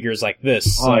using figures like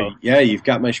this. So, yeah, you've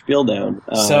got my spiel down.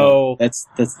 So that's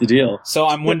the deal. So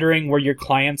I'm wondering, were your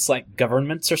clients like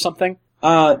governments or something?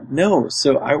 No.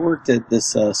 So I worked at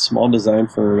this small design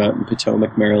firm out in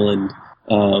Potomac, Maryland,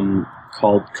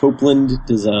 called Copeland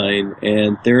Design,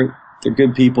 and they're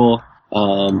good people.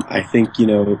 I think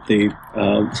they.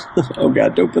 Oh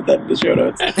God, don't put that in the show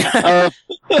notes.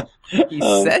 You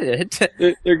said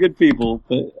it. They're good people,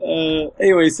 but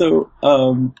anyway, so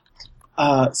I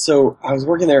was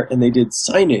working there, and they did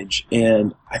signage,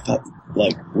 and I thought,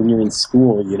 like, when you're in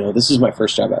school, this was my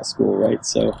first job out of school, right?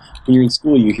 So when you're in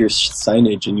school, you hear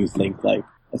signage, and you think, like,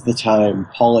 at the time,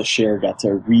 Paula Scher got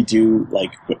to redo,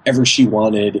 like, whatever she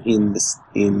wanted in this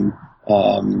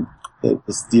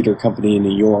theater company in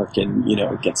New York, and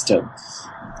gets to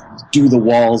do the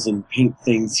walls and paint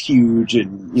things huge,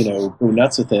 and go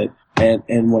nuts with it.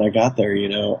 And when I got there,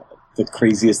 the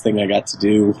craziest thing I got to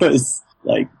do was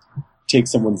like take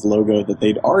someone's logo that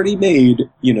they'd already made,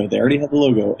 they already had the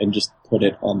logo, and just put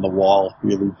it on the wall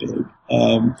really big,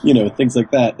 things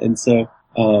like that. And so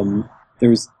there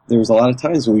was a lot of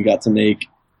times when we got to make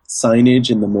signage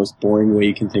in the most boring way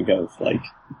you can think of, like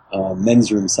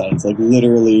men's room signs, like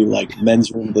literally like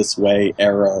men's room this way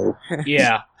arrow.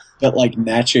 Yeah. But like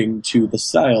matching to the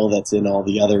style that's in all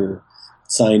the other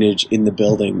signage in the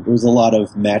building. There was a lot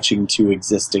of matching to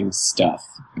existing stuff.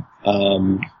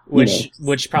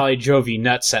 Which probably drove you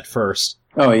nuts at first.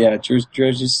 Oh yeah, it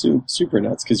drove you super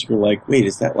nuts, because you're like, wait,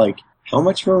 is that like, how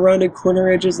much of a rounded corner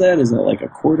edge is that? Is that like a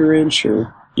 1/4 inch,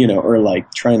 or or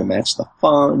like trying to match the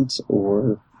font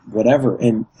or whatever?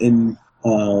 And I'm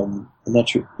not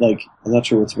sure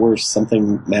what's worse,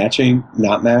 something matching,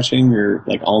 not matching, or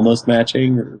like almost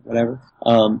matching, or whatever.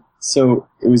 So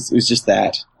it was just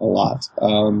that a lot.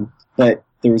 But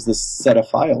there was this set of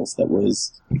files that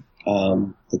was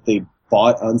that they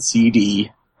bought on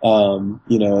CD, and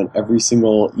every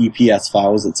single EPS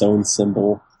file was its own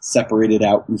symbol, separated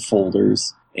out in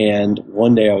folders. And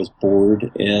one day I was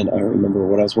bored, and I don't remember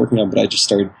what I was working on, but I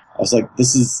was like,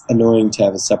 this is annoying to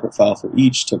have a separate file for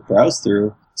each to browse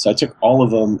through. So I took all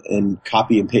of them and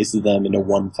copy and pasted them into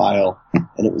one file.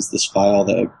 And it was this file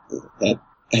that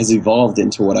has evolved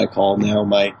into what I call now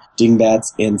my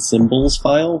dingbats and symbols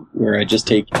file, where I just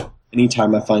take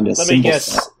anytime I find a symbol. Let me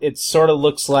guess, it sort of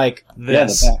looks like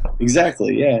this. Yeah, the back.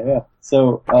 Exactly, yeah.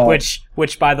 So,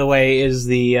 which, by the way, is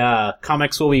the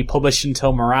comics will be published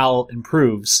until morale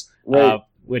improves, right.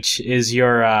 Which is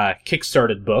your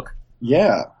Kickstarted book.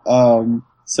 Yeah.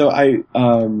 So I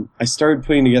started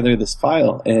putting together this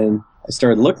file, and I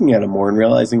started looking at it more and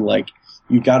realizing, like,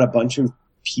 you got a bunch of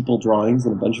people drawings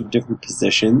in a bunch of different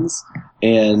positions,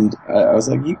 and I was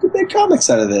like, you could make comics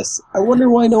out of this. I wonder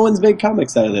why no one's made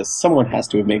comics out of this. Someone has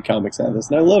to have made comics out of this.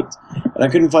 And I looked, and I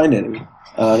couldn't find any.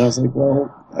 And I was like,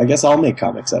 well, I guess I'll make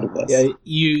comics out of this.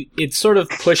 Yeah, it sort of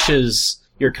pushes,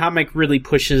 your comic really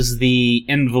pushes the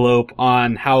envelope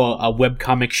on how a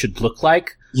webcomic should look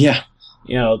like. Yeah.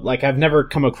 Like, I've never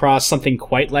come across something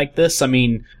quite like this. I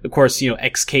mean, of course,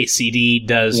 XKCD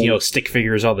does, stick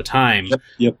figures all the time.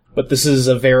 Yep. But this is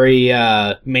a very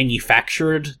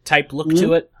manufactured type look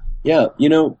to it. Yeah.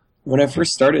 When I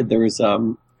first started, there's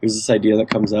this idea that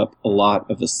comes up a lot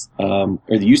of this, or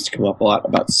there used to come up a lot,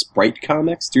 about Sprite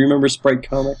comics. Do you remember Sprite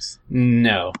comics?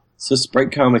 No. So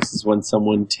Sprite comics is when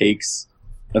someone takes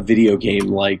a video game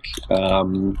like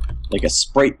a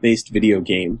Sprite-based video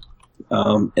game,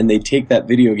 and they take that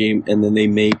video game and then they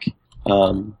make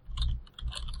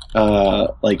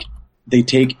like they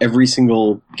take every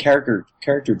single character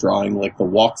drawing, like the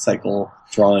walk cycle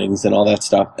drawings and all that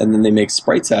stuff, and then they make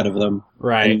sprites out of them,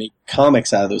 Right. and make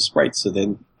comics out of those sprites. So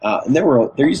then, and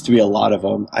there used to be a lot of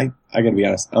them. I gotta be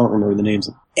honest, I don't remember the names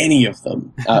of any of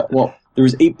them. Well, there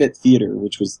was 8-Bit Theater,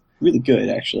 which was really good,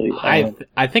 actually.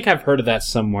 I think I've heard of that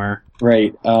somewhere.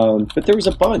 Right, but there was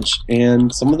a bunch,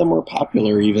 and some of them were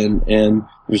popular even, and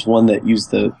there's one that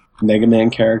used the Mega Man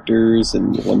characters,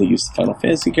 and one that used the Final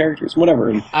Fantasy characters, whatever.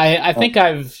 And, I think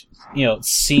I've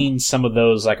seen some of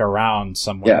those like around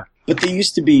somewhere. yeah, but they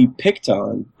used to be picked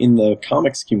on in the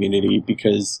comics community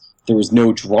because there was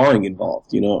no drawing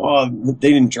involved. Oh,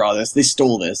 they didn't draw this; they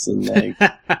stole this, and like,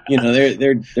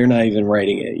 they're not even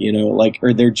writing it.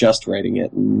 Or they're just writing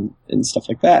it and stuff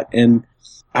like that. And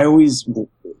I always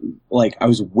I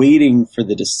was waiting for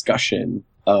the discussion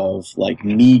of like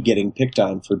me getting picked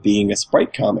on for being a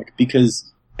sprite comic,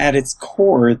 because at its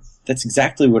core, that's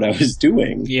exactly what I was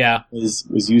doing. Yeah,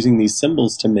 was using these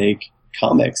symbols to make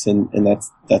comics, and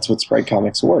that's what sprite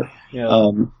comics were.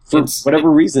 Yeah. For whatever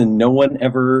reason, no one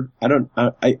ever.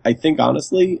 I think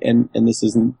honestly, and this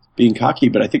isn't being cocky,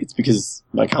 but I think it's because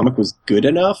my comic was good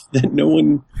enough that no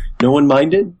one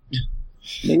minded.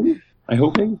 Maybe I'm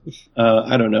hoping.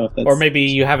 I don't know if that's, or maybe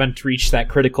you haven't reached that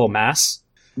critical mass.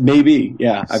 Maybe,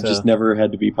 yeah. I've just never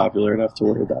had to be popular enough to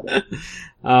worry about it.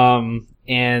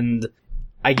 And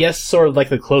I guess sort of like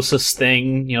the closest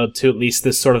thing, to at least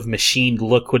this sort of machined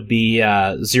look would be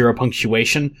Zero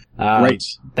Punctuation. Right.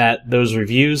 Those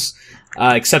reviews.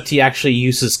 Except he actually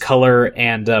uses color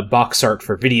and box art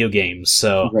for video games.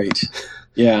 So right.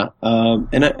 Yeah.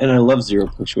 And I love Zero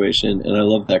Punctuation, and I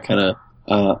love that kind of.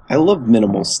 I love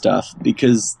minimal stuff,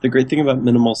 because the great thing about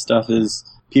minimal stuff is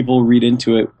people read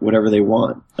into it whatever they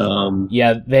want.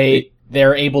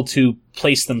 They're able to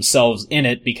place themselves in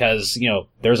it because,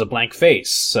 there's a blank face,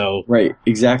 so... Right,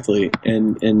 exactly.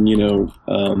 And if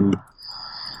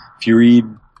you read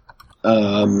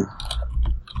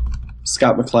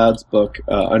Scott McCloud's book,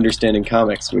 Understanding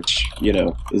Comics, which,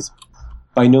 is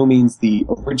by no means the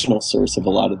original source of a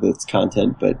lot of its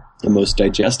content, but the most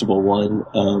digestible one,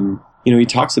 he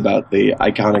talks about the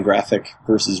iconographic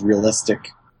versus realistic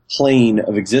plane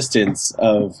of existence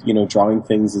of, drawing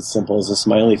things as simple as a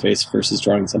smiley face versus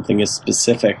drawing something as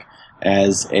specific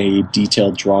as a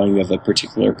detailed drawing of a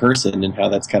particular person, and how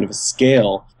that's kind of a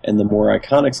scale. And the more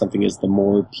iconic something is, the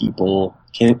more people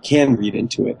can read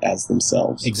into it as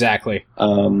themselves. Exactly.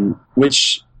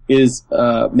 Which is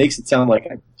makes it sound like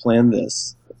I planned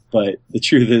this, but the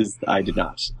truth is I did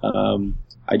not.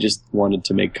 I just wanted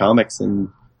to make comics, and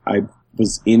I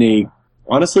was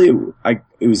honestly,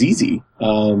 it was easy.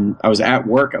 I was at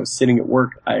work. I was sitting at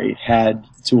work. I had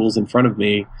the tools in front of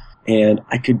me, and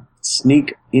I could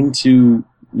sneak into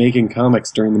making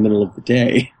comics during the middle of the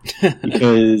day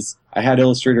because I had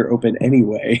Illustrator open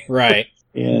anyway. Right.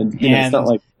 And it's not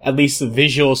like... At least the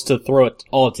visuals to throw it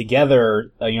all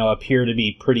together, appear to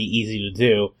be pretty easy to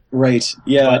do. Right,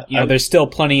 yeah. But, there's still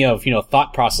plenty of,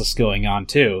 thought process going on,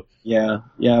 too. Yeah.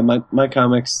 My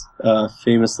comics,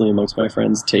 famously amongst my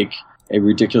friends, take a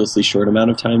ridiculously short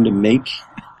amount of time to make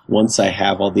once I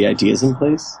have all the ideas in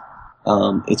place.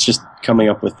 It's just coming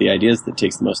up with the ideas that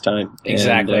takes the most time.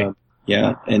 Exactly.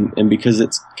 And because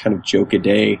it's kind of joke a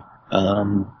day,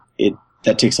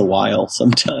 that takes a while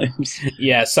sometimes.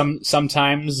 Yeah,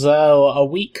 sometimes a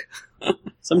week.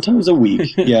 Sometimes a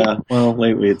week. Yeah. Well,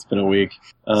 lately it's been a week.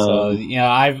 So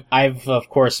I've of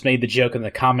course made the joke in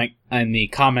the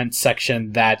comment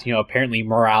section that apparently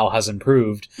morale has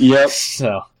improved. Yep.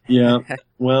 So. Yeah.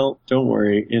 Well, don't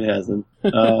worry, it hasn't.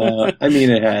 I mean,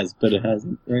 it has, but it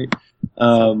hasn't, right?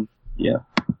 Yeah.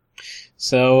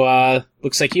 So,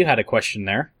 looks like you had a question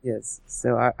there. Yes.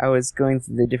 So I was going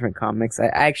through the different comics. I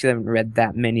actually haven't read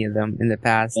that many of them in the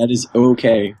past. That is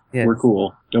okay. Yes. We're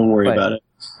cool. Don't worry about it.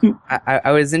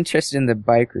 I was interested in the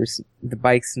bike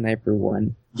sniper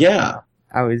one. Yeah.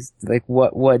 I was like,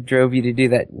 what drove you to do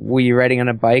that? Were you riding on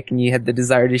a bike and you had the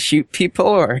desire to shoot people,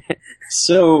 or?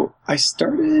 So I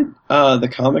started the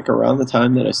comic around the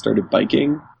time that I started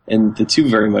biking, and the two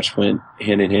very much went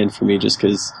hand in hand for me, just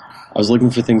because I was looking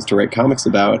for things to write comics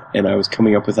about, and I was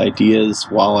coming up with ideas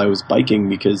while I was biking,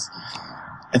 because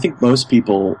I think most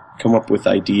people come up with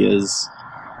ideas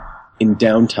in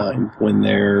downtime when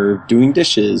they're doing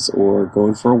dishes or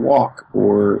going for a walk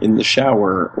or in the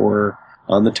shower or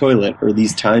on the toilet, or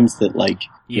these times that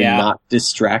you're not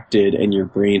distracted and your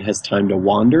brain has time to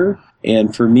wander.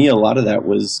 And for me, a lot of that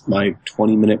was my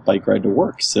 20-minute bike ride to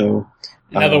work. So,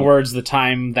 in other words, the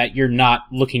time that you're not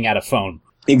looking at a phone.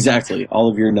 Exactly, all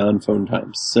of your non-phone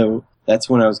times. So that's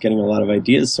when I was getting a lot of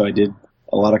ideas. So I did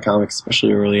a lot of comics,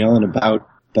 especially early on, about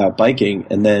biking.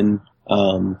 And then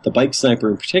the Bike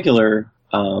Sniper in particular,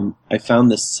 I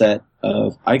found this set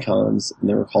of icons, and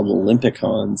they were called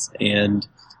Olympicons, and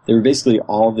they were basically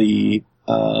all the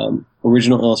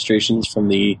original illustrations from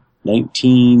the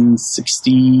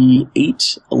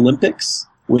 1968 Olympics,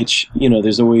 which,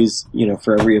 there's always,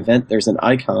 for every event there's an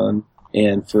icon,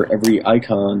 and for every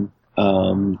icon,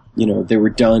 they were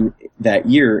done that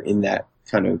year in that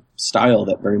kind of style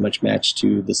that very much matched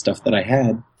to the stuff that I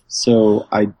had. So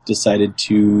I decided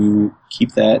to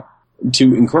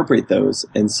to incorporate those.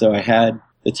 And so I had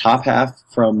the top half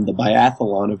from the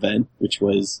biathlon event, which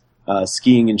was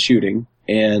skiing and shooting.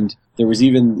 And there was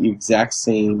even the exact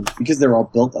same, because they're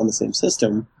all built on the same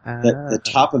system, that the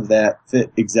top of that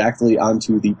fit exactly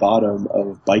onto the bottom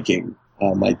of biking.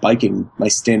 My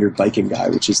standard biking guy,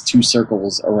 which is 2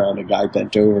 circles around a guy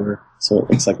bent over, so it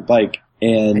looks like a bike.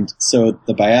 And so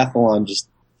the biathlon just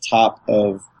top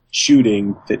of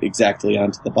shooting fit exactly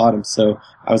onto the bottom. So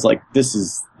I was like, this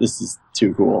is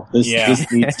too cool. This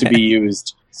needs to be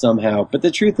used somehow. But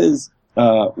the truth is,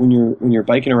 when you're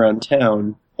biking around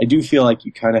town, I do feel like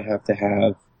you kind of have to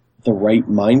have the right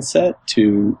mindset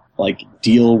to like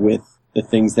deal with the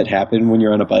things that happen when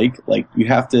you're on a bike. Like, you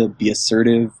have to be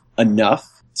assertive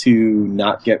enough to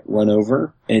not get run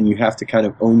over, and you have to kind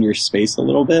of own your space a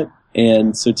little bit.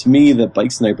 And so to me, the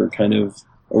Bike Sniper kind of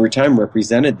over time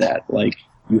represented that. Like,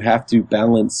 you have to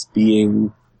balance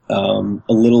being a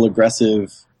little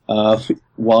aggressive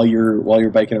while you're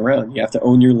biking around. You have to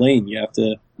own your lane. You have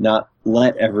to not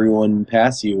let everyone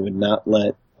pass you and not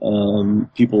let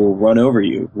people run over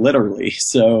you, literally.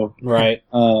 So right.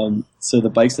 So the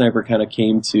Bike Sniper kind of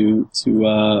came to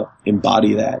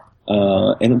embody that,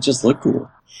 and it just looked cool.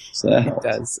 So that helps. It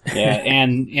does. Yeah,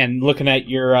 and looking at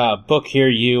your book here,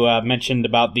 you mentioned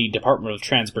about the Department of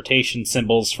Transportation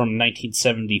symbols from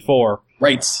 1974.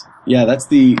 Right. Yeah,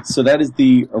 that is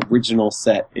the original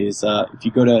set. Is if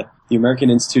you go to the American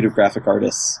Institute of Graphic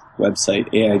Artists website,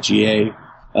 AIGA,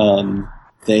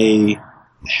 they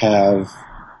have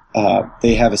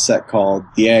a set called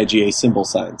the AIGA symbol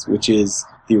signs, which is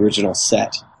the original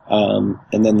set. And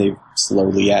then they've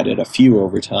slowly added a few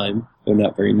over time, though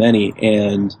not very many.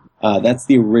 And that's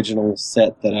the original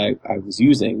set that I was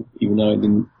using, even though I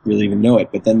didn't really even know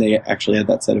it. But then they actually had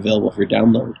that set available for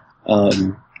download.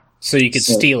 So you could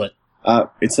steal it.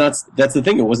 It's not. That's the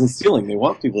thing. It wasn't stealing. They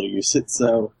want people to use it,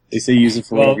 so they say use it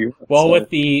for whatever you want. Well, so. with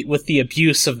the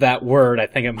abuse of that word, I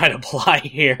think it might apply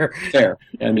here. Fair.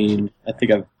 I mean, I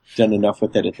think I've done enough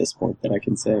with it at this point that I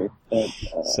can say that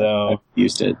I've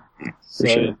used it for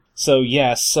sure. So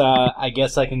yes, I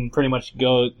guess I can pretty much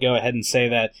go ahead and say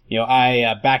that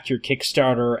I backed your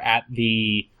Kickstarter at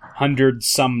the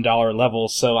 $100-some level.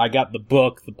 So I got the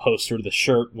book, the poster, the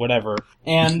shirt, whatever,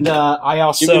 and I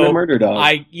also Give me the murder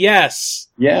dog. Yes,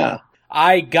 yeah,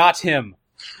 I got him.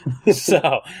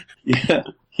 So yeah.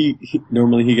 He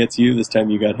normally he gets you. This time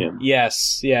you got him.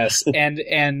 Yes,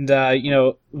 and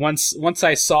once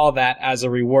I saw that as a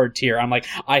reward tier, I'm like,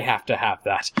 I have to have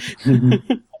that.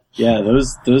 Yeah,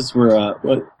 those were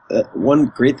one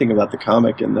great thing about the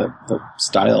comic and the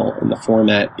style and the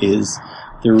format is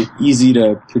they're easy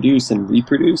to produce and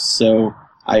reproduce. So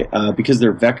because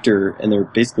they're vector and they're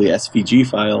basically SVG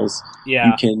files,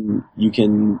 yeah, you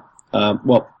can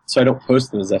so I don't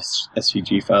post them as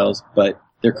SVG files, but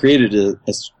they're created as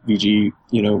SVG,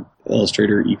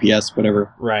 Illustrator, EPS,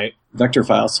 whatever, right, vector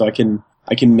files. So I can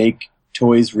make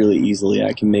toys really easily.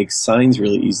 I can make signs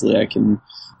really easily. I can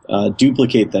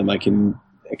duplicate them. I can,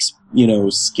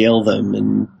 scale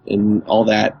them and all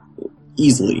that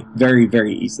easily, very,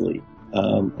 very easily.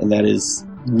 And that is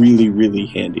really, really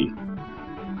handy.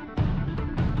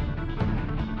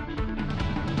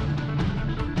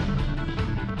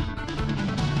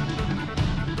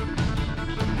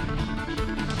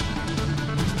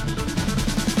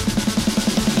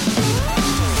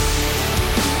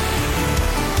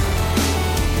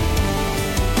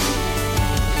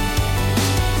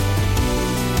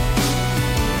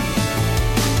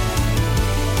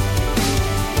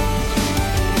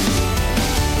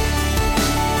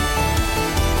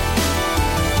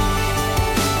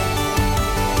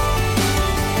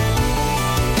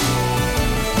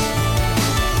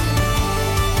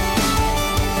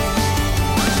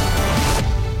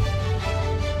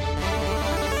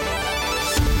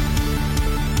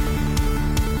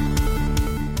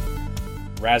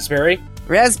 Raspberry!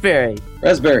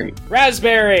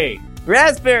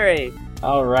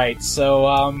 Alright,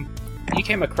 so, you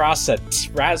came across a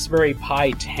Raspberry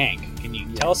Pi tank. Can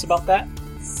you tell us about that?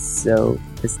 So,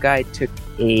 this guy took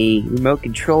a remote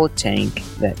control tank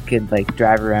that could,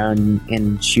 drive around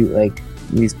and shoot,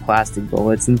 use plastic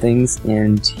bullets and things,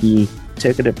 and he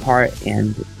took it apart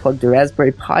and plugged a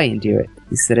Raspberry Pi into it.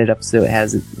 He set it up so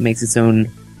it makes its own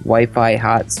Wi-Fi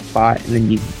hotspot, and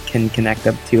then you can connect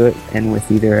up to it, and with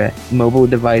either a mobile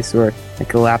device or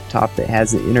like a laptop that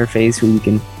has an interface where you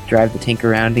can drive the tank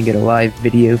around and get a live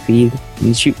video feed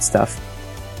and shoot stuff.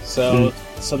 So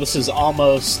this is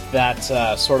almost that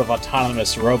sort of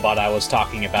autonomous robot I was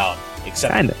talking about,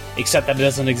 except that it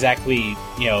doesn't exactly,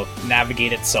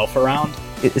 navigate itself around.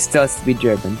 It still has to be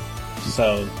driven.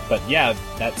 So, but yeah,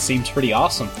 that seems pretty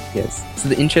awesome. Yes. So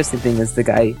the interesting thing is the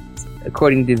guy,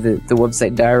 according to the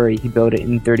website Diary, he built it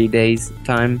in 30 days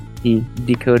time. He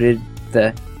decoded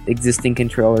the existing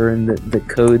controller and the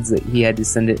codes that he had to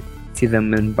send it to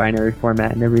them in binary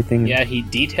format and everything. Yeah, he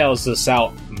details this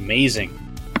out amazing.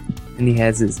 And he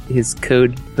has his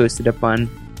code posted up on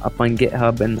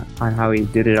GitHub and on how he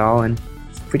did it all, and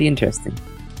it's pretty interesting.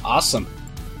 Awesome.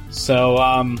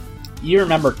 So, you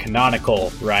remember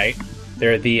Canonical, right?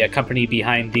 They're the company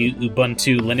behind the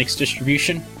Ubuntu Linux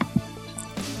distribution.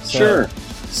 Sure.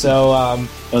 So,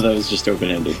 that was just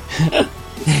open-ended.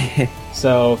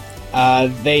 So,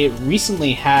 they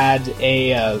recently had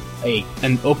an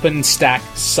OpenStack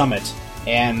summit,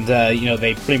 and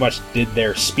they pretty much did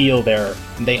their spiel there.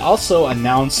 And they also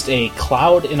announced a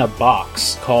cloud in a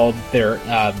box called the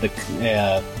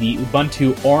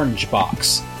Ubuntu Orange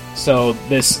Box. So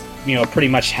this pretty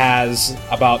much has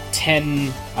about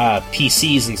 10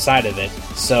 PCs inside of it,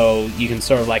 so you can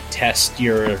sort of like test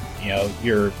your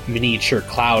miniature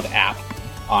cloud app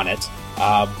on it.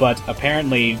 But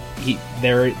apparently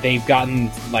they've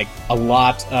gotten like a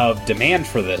lot of demand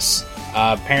for this.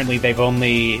 Apparently they've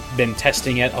only been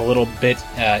testing it a little bit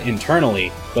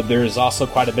internally, but there's also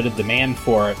quite a bit of demand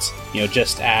for it,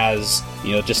 just as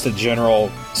just a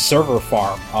general server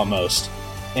farm almost.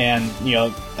 And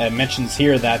it mentions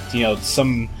here that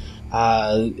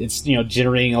it's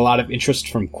generating a lot of interest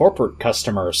from corporate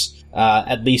customers.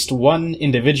 At least one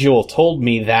individual told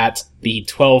me that, the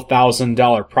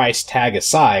 $12,000 price tag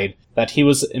aside, that he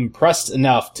was impressed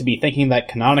enough to be thinking that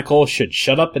Canonical should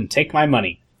shut up and take my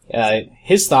money.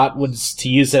 His thought was to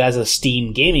use it as a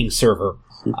Steam gaming server.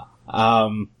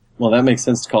 Well, that makes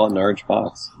sense to call it an orange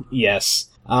box. Yes.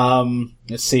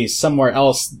 Let's see, somewhere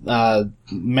else,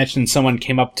 mentioned someone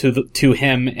came up to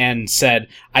him and said,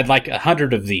 I'd like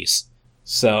 100 of these.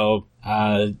 So,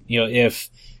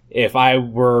 if I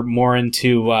were more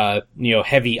into,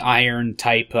 heavy iron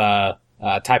type of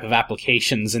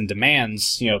applications and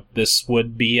demands, this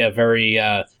would be a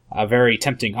very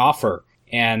tempting offer.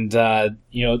 And,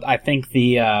 I think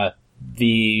the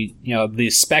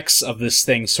specs of this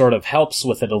thing sort of helps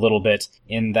with it a little bit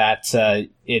in that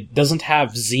it doesn't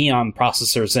have Xeon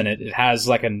processors in it. It has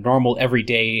like a normal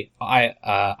everyday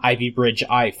Ivy Bridge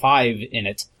i5 in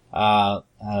it.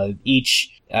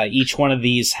 Each one of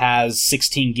these has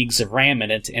 16 gigs of RAM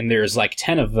in it, and there's like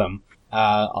 10 of them,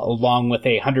 along with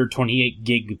a 128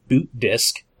 gig boot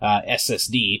disk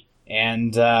SSD.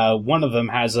 And one of them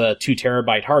has a 2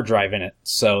 terabyte hard drive in it.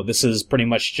 So this is pretty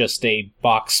much just a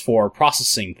box for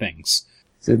processing things.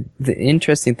 So the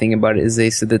interesting thing about it is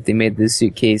they said that they made the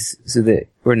suitcase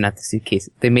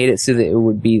they made it so that it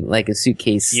would be like a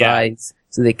suitcase size,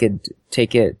 so they could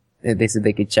take it. They said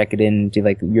they could check it into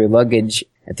like your luggage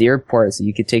at the airport, so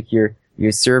you could take your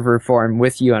server farm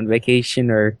with you on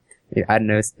vacation, or I don't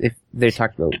know if they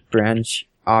talked about branch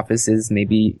offices,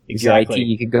 maybe exactly. Your IT,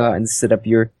 you could go out and set up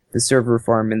the server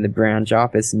farm in the branch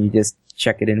office, and you just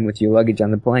check it in with your luggage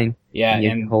on the plane. Yeah, and you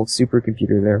have a whole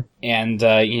supercomputer there. And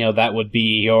that would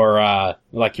be your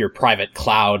like your private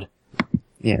cloud.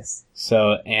 Yes.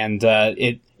 So, and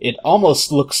it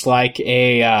almost looks like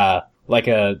a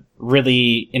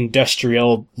really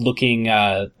industrial looking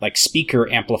like speaker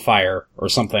amplifier or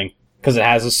something, because it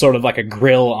has a sort of like a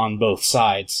grill on both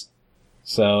sides.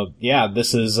 So yeah,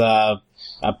 this is a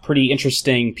pretty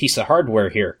interesting piece of hardware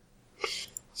here.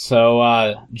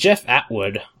 So, Jeff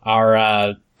Atwood,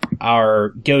 our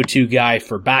go-to guy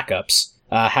for backups,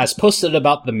 has posted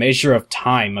about the measure of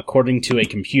time according to a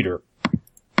computer.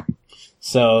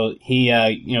 So he,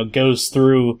 goes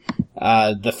through,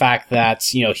 the fact that,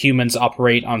 humans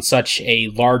operate on such a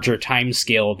larger time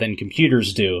scale than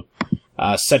computers do,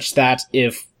 such that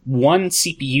if one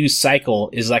CPU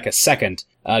cycle is like a second,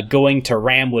 going to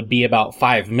RAM would be about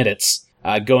 5 minutes,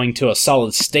 going to a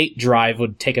solid state drive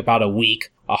would take about a week,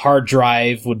 a hard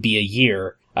drive would be a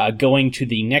year, going to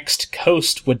the next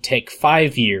coast would take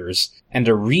 5 years, and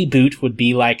a reboot would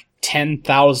be like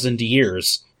 10,000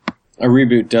 years. A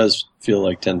reboot does feel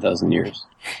like 10,000 years,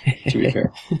 to be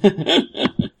fair.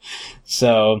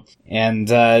 So, and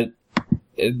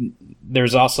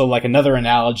there's also like another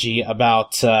analogy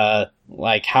about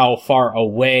like how far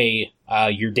away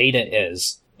your data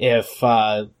is. If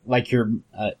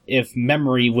if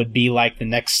memory would be like the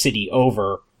next city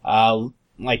over,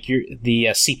 like the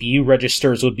CPU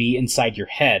registers would be inside your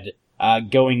head.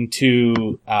 Going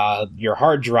to your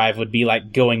hard drive would be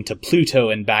like going to Pluto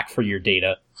and back for your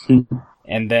data.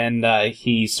 And then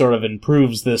he sort of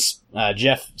improves this.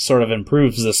 Jeff sort of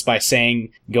improves this by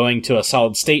saying going to a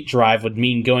solid state drive would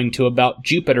mean going to about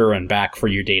Jupiter and back for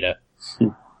your data.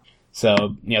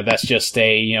 So, that's just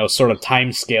a, sort of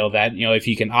time scale that, if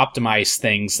you can optimize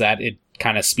things, that it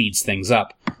kind of speeds things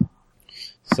up.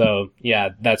 So, yeah,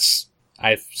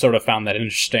 I sort of found that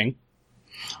interesting.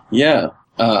 Yeah.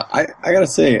 I gotta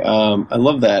say, I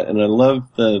love that, and I love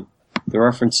the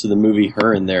reference to the movie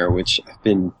Her in there, which I've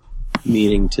been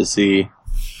meaning to see.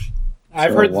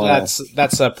 I've heard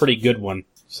that's a pretty good one.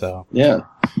 So yeah.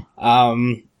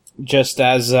 Just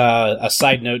as a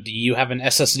side note, do you have an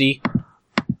SSD?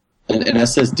 An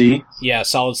SSD? Yeah,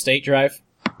 solid state drive.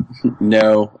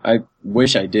 No, I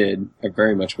wish I did. I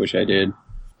very much wish I did.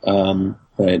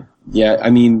 But yeah, I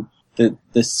mean,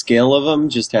 the scale of them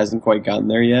just hasn't quite gotten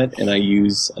there yet, and I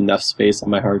use enough space on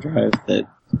my hard drive that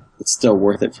it's still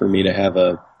worth it for me to have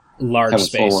a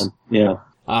space. Full one. Yeah.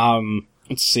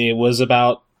 Let's see. It was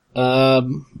about I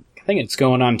think it's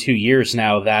going on 2 years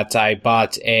now that I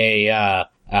bought a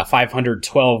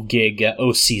 512 gig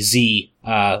OCZ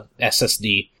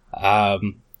SSD.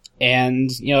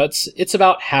 And it's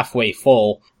about halfway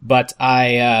full, but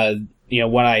I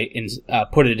when I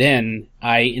put it in,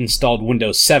 I installed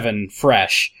Windows 7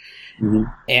 fresh,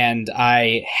 and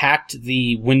I hacked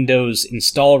the Windows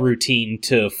install routine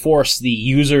to force the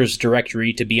user's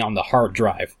directory to be on the hard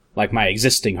drive, like my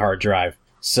existing hard drive.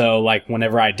 So, like,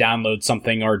 whenever I download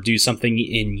something or do something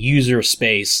in user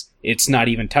space, it's not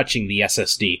even touching the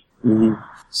SSD.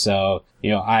 So,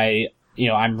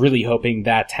 I'm really hoping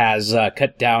that has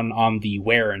cut down on the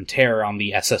wear and tear on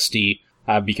the SSD.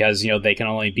 Because, they can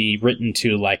only be written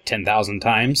to like 10,000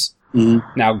 times.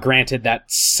 Now, granted, that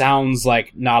sounds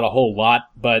like not a whole lot,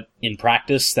 but in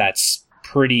practice, that's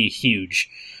pretty huge.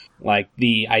 Like,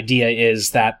 the idea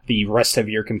is that the rest of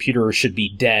your computer should be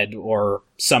dead, or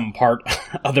some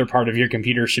other part of your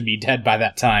computer should be dead by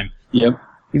that time. Yep.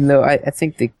 Even though I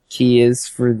think the key is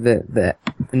for the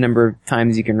number of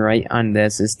times you can write on the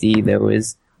SSD, though,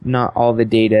 is not all the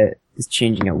data is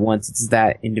changing at once. It's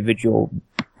that individual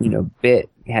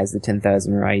bit has the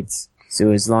 10,000 writes.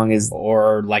 So as long as...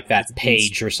 Or like that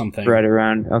page or something. Spread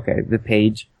around. Okay, the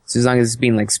page. So as long as it's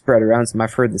being like spread around,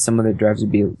 I've heard that some of the drives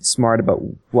would be smart about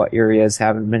what areas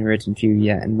haven't been written to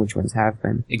yet and which ones have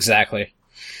been. Exactly.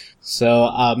 So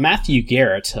Matthew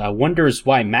Garrett wonders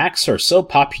why Macs are so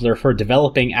popular for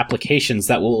developing applications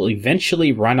that will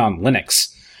eventually run on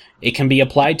Linux. It can be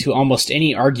applied to almost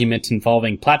any argument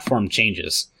involving platform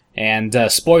changes. And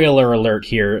spoiler alert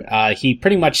here, he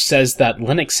pretty much says that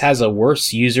Linux has a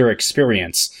worse user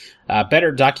experience.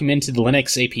 Better documented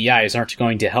Linux APIs aren't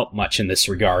going to help much in this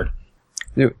regard.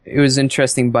 It was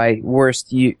interesting by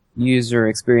worst user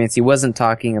experience. He wasn't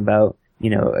talking about,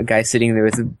 a guy sitting there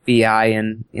with a VI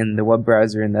in the web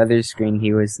browser and the other screen.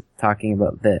 He was talking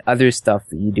about the other stuff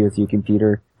that you do with your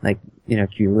computer, like,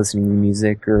 if you're listening to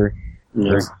music or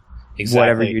Exactly.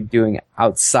 Whatever you're doing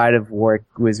outside of work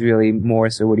was really more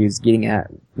so what he was getting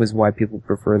at was why people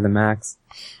prefer the Macs.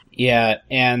 Yeah,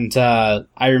 and I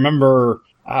remember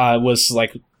it was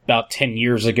like about 10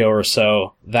 years ago or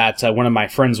so that one of my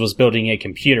friends was building a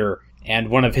computer, and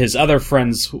one of his other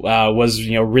friends was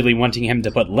really wanting him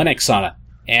to put Linux on it.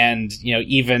 And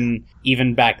even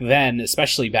back then,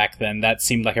 especially back then, that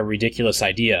seemed like a ridiculous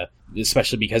idea,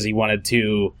 especially because he wanted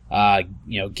to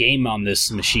game on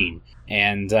this machine.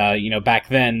 And, back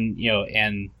then,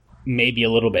 and maybe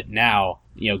a little bit now,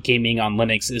 gaming on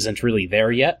Linux isn't really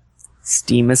there yet.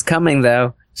 Steam is coming,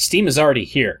 though. Steam is already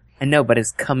here. I know, but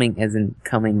it's coming as in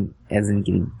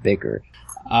getting bigger.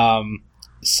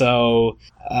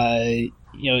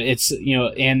 It's,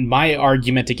 and my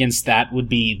argument against that would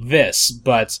be this,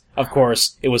 but, of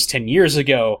course, it was 10 years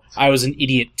ago. I was an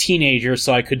idiot teenager,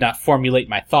 so I could not formulate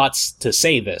my thoughts to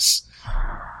say this.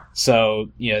 So,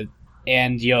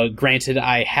 and, granted,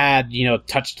 I had,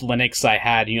 touched Linux, I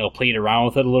had, played around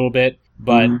with it a little bit,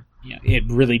 but it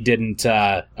really didn't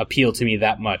appeal to me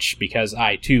that much because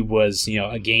I, too, was,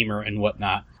 a gamer and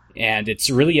whatnot. And it's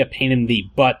really a pain in the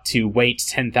butt to wait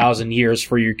 10,000 years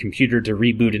for your computer to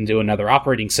reboot into another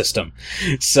operating system.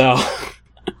 So,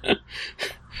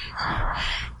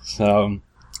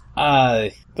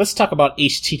 let's talk about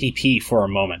HTTP for a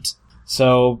moment.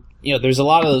 So, there's a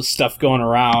lot of stuff going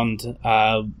around,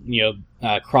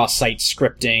 cross-site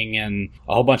scripting and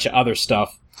a whole bunch of other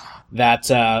stuff. that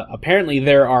apparently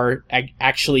there are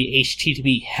actually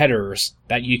HTTP headers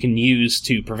that you can use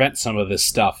to prevent some of this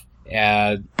stuff.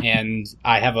 And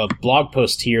I have a blog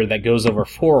post here that goes over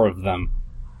 4 of them.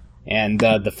 And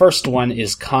the first one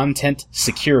is Content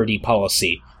Security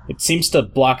Policy. It seems to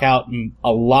block out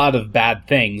a lot of bad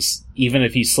things, even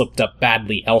if you slipped up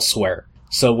badly elsewhere.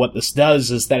 So what this does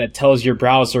is that it tells your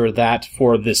browser that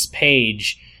for this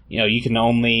page, you can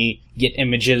only get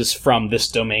images from this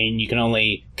domain. You can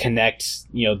only connect,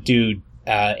 do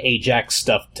AJAX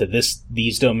stuff to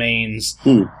these domains.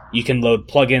 You can load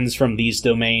plugins from these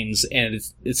domains, and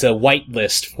it's a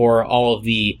whitelist for all of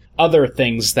the other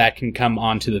things that can come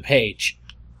onto the page.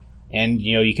 And,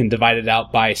 you can divide it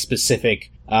out by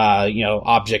specific,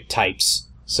 object types.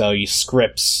 So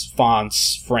scripts,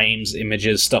 fonts, frames,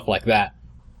 images, stuff like that.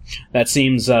 That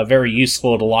seems very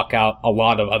useful to lock out a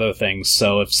lot of other things.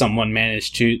 So if someone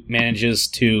manages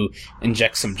to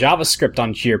inject some JavaScript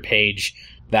onto your page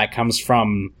that comes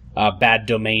from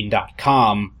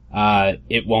baddomain.com,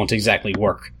 it won't exactly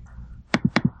work.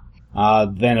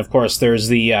 Then, of course, there's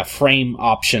the frame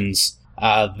options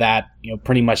that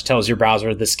pretty much tells your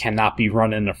browser this cannot be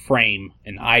run in a frame,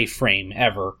 an iframe,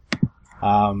 ever.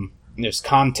 There's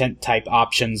content type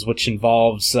options, which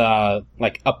involves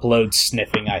upload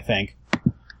sniffing, I think.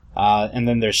 And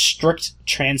then there's strict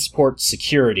transport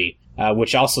security,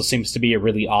 which also seems to be a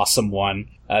really awesome one.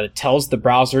 It tells the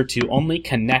browser to only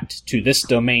connect to this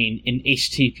domain in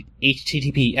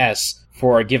HTTPS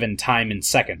for a given time in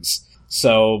seconds.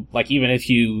 So, even if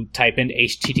you type in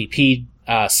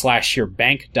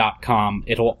http/yourbank.com,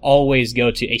 it'll always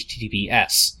go to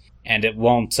HTTPS. And it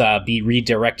won't be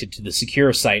redirected to the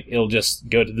secure site. It'll just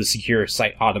go to the secure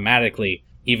site automatically,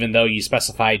 even though you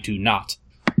specified to not.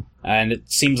 And it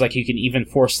seems like you can even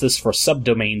force this for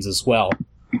subdomains as well.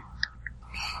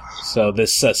 So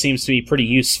this seems to be pretty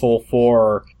useful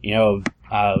for,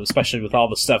 especially with all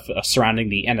the stuff surrounding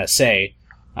the NSA.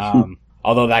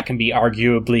 Although that can be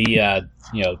arguably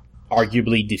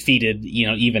defeated,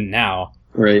 even now.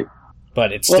 Right.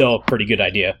 But it's still a pretty good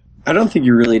idea. I don't think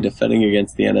you're really defending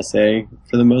against the NSA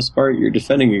for the most part. You're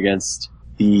defending against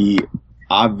the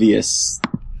obvious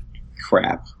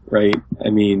crap, right? I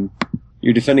mean,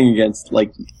 you're defending against, I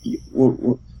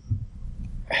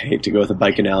hate to go with a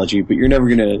bike analogy, but you're never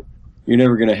gonna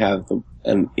have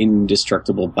an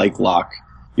indestructible bike lock.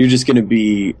 You're just gonna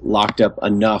be locked up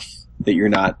enough that you're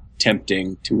not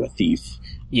tempting to a thief.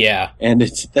 Yeah. And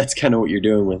that's kind of what you're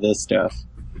doing with this stuff.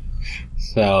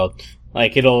 So,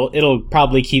 it'll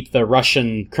probably keep the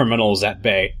Russian criminals at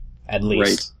bay, at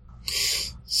least.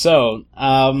 Right. So,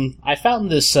 I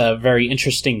found this very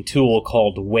interesting tool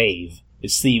called Wave.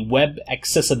 It's the Web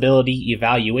Accessibility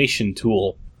Evaluation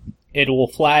Tool. It will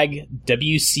flag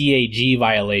WCAG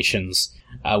violations,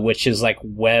 which is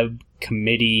Web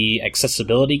Committee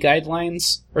Accessibility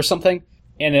Guidelines or something,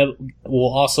 and it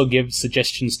will also give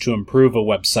suggestions to improve a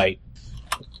website.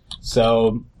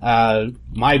 So,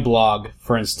 my blog,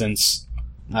 for instance,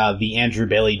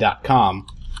 theandrewbailey.com,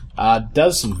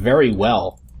 does very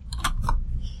well.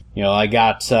 I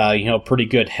got, pretty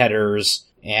good headers,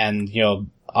 and,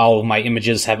 all of my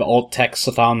images have alt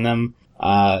text on them.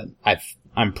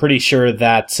 I'm pretty sure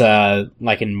that, in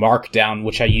Markdown,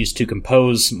 which I use to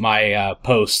compose my,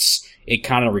 posts, it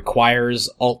kind of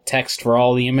requires alt text for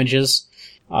all the images.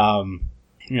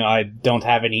 I don't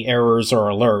have any errors or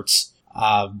alerts.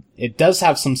 It does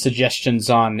have some suggestions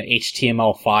on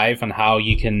HTML5 on how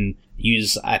you can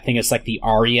use, I think it's the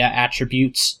ARIA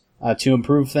attributes, to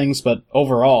improve things, but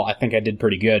overall, I think I did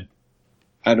pretty good.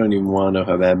 I don't even want to know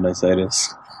how bad my site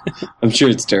is. I'm sure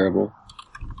it's terrible.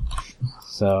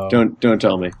 So don't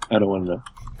tell me. I don't want to know.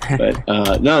 But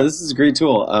no, this is a great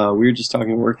tool. We were just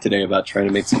talking at work today about trying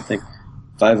to make something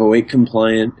 508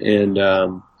 compliant,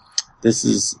 and this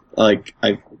is I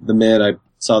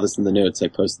saw this in the notes. I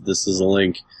posted this as a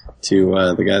link to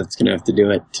the guy that's going to have to do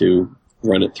it to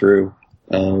run it through.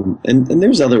 And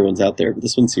there's other ones out there, but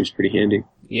this one seems pretty handy.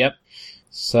 Yep.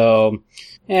 So,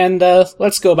 and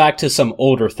let's go back to some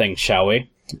older things, shall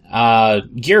we?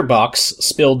 Gearbox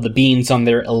spilled the beans on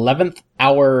their 11th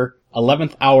hour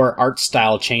art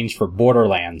style change for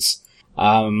Borderlands.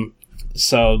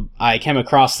 So I came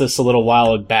across this a little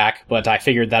while back, but I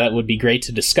figured that it would be great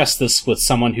to discuss this with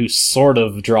someone who sort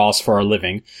of draws for a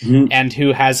living, and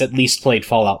who has at least played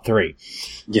Fallout 3.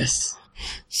 Yes.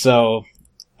 So,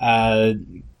 I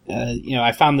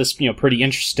found this, pretty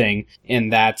interesting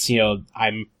in that,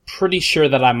 I'm pretty sure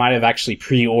that I might have actually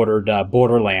pre-ordered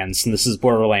Borderlands, and this is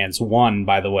Borderlands 1,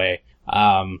 by the way.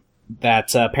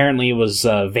 That apparently was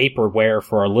vaporware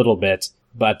for a little bit,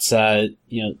 but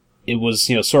it was,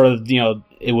 sort of,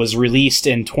 it was released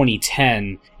in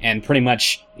 2010, and pretty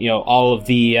much, all of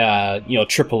the,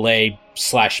 AAA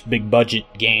 / big budget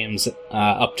games,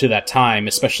 up to that time,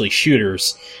 especially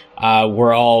shooters,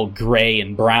 were all gray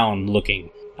and brown looking.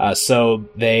 So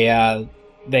they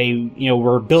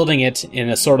were building it in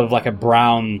a sort of like a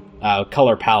brown,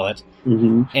 color palette.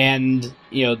 Mm-hmm. And,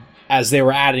 as they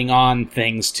were adding on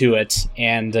things to it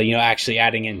and, actually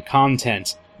adding in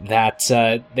content, that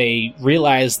they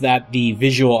realized that the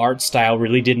visual art style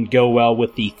really didn't go well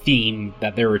with the theme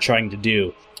that they were trying to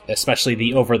do, especially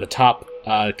the over-the-top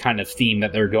kind of theme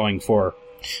that they're going for.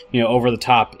 Over the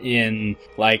top in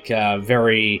like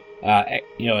very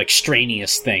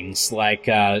extraneous things, like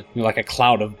like a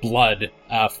cloud of blood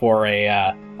for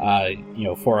a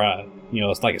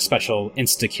it's like a special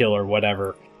insta kill or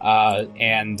whatever,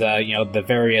 and the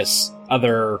various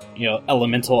other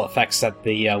elemental effects that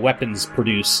the weapons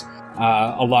produce,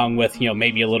 along with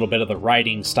maybe a little bit of the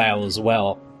writing style as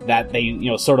well. That they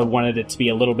sort of wanted it to be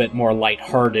a little bit more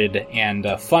lighthearted and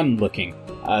fun looking.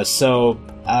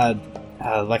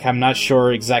 Like, I'm not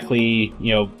sure exactly,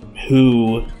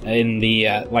 who in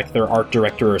the, like, their art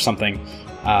director or something.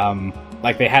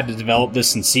 Like, they had to develop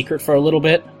this in secret for a little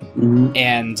bit. Mm-hmm.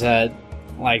 And,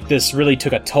 like, this really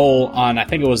took a toll on, I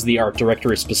think it was the art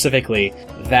director specifically,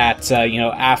 that,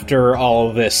 after all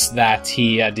of this, that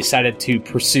he decided to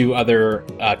pursue other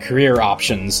career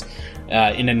options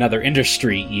in another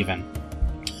industry, even.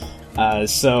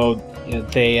 So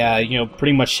they,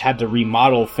 pretty much had to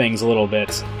remodel things a little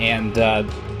bit, and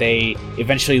they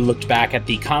eventually looked back at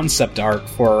the concept art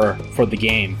for the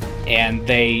game, and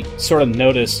they sort of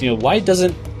noticed, why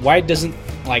doesn't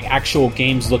like actual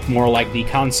games look more like the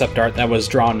concept art that was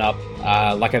drawn up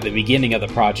like at the beginning of the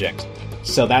project?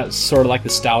 So that's sort of like the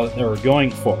style that they were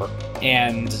going for,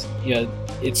 and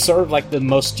it's sort of like the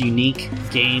most unique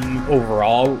game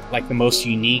overall, like the most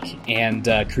unique and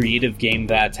creative game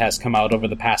that has come out over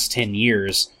the past 10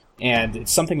 years. And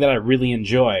it's something that I really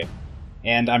enjoy.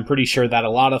 And I'm pretty sure that a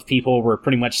lot of people were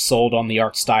pretty much sold on the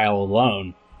art style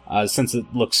alone, since it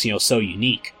looks, so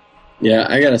unique. Yeah,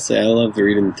 I gotta say, I love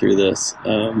reading through this,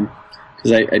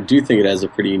 because I do think it has a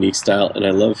pretty unique style, and I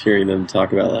love hearing them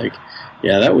talk about, like,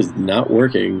 yeah, that was not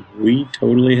working. We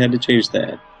totally had to change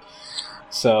that.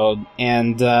 So,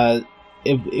 and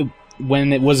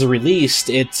when it was released,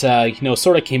 it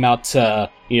sort of came out to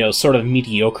sort of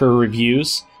mediocre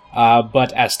reviews.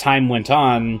 But as time went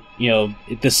on,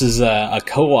 this is a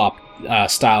co-op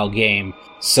style game.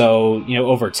 So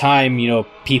over time,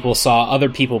 people saw other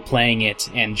people playing it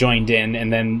and joined in,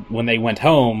 and then when they went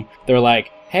home, they're like,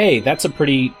 "Hey, that's a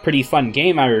pretty fun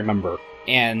game. I remember."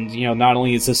 And, not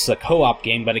only is this a co-op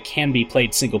game, but it can be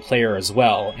played single player as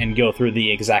well, and go through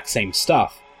the exact same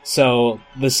stuff. So,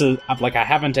 this is, like, I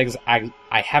haven't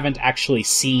actually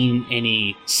seen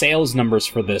any sales numbers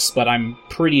for this, but I'm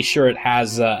pretty sure it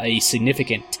has a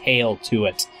significant tail to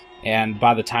it. And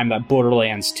by the time that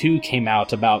Borderlands 2 came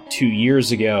out about 2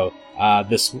 years ago,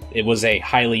 it was a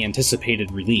highly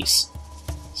anticipated release.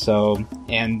 So,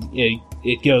 and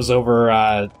it goes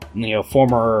over,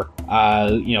 former,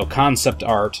 concept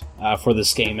art for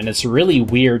this game, and it's really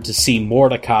weird to see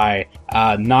Mordecai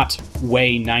not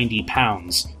weigh 90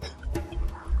 pounds.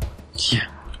 Yeah.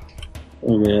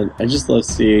 Oh man, I just love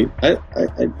seeing. I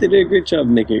they did a great job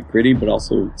making it gritty, but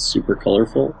also super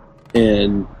colorful,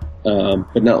 and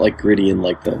but not like gritty in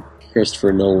like the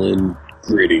Christopher Nolan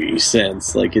gritty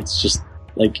sense. Like it's just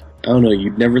like, I don't know,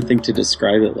 you'd never think to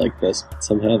describe it like this, but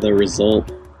somehow the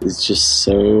result is just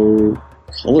so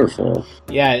colorful.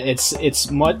 Yeah, it's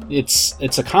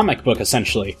a comic book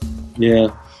essentially.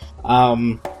 Yeah.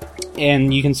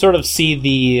 And you can sort of see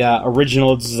the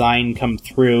original design come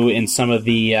through in some of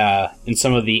the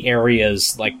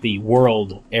areas, like the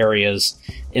world areas,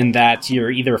 in that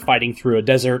you're either fighting through a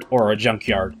desert or a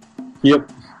junkyard.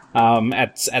 Yep.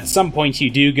 At some point you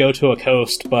do go to a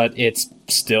coast, but it's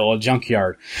still a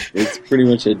junkyard. It's pretty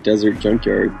much a desert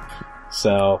junkyard.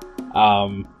 So,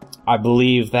 I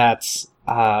believe that's,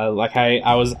 I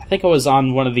think I was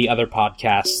on one of the other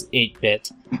podcasts,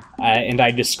 8-Bit, and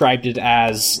I described it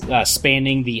as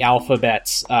spanning the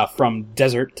alphabets from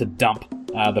desert to dump,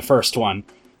 the first one.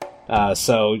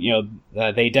 So,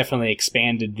 they definitely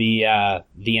expanded the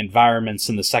environments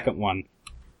in the second one.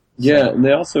 Yeah, and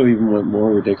they also even went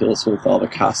more ridiculous with all the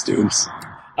costumes.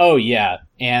 Oh yeah,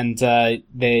 and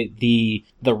the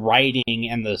writing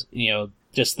and the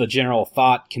just the general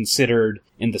thought considered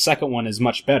in the second one is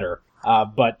much better.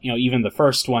 But even the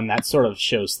first one, that sort of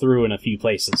shows through in a few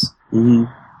places.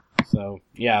 Mm-hmm. So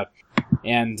yeah,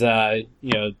 and I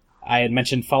had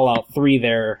mentioned Fallout 3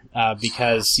 there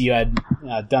because you had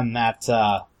done that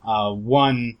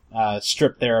one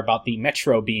strip there about the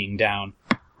metro being down.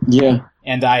 Yeah.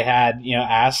 And I had,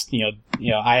 asked,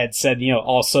 I had said,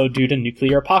 also due to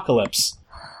nuclear apocalypse.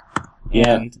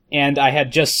 Yeah. And I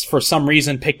had just, for some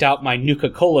reason, picked out my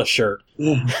Nuka-Cola shirt.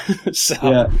 So.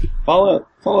 Yeah.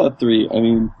 Fallout 3, I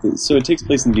mean, so it takes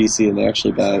place in DC, and they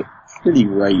actually got it pretty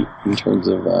right in terms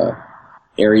of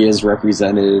areas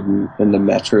represented and the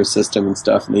metro system and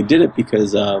stuff. And they did it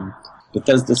because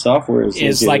Bethesda Software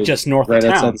is like just north right of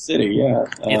town. Outside the city. Yeah,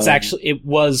 it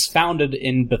was founded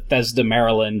in Bethesda,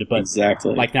 Maryland, but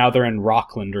exactly. Like now they're in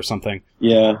Rockland or something.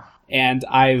 Yeah, and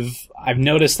I've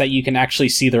noticed that you can actually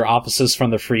see their offices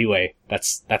from the freeway.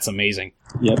 That's amazing.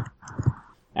 Yep.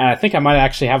 And I think I might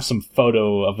actually have some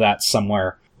photo of that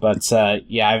somewhere. But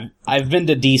yeah, I've been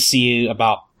to DC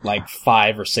about like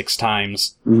 5 or 6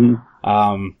 times.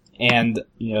 Mm-hmm. And,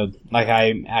 like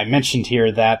I mentioned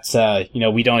here that,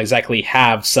 we don't exactly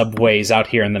have subways out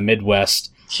here in the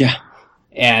Midwest. Yeah.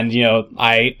 And,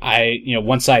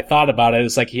 once I thought about it,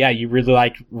 it's like, yeah, you really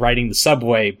like riding the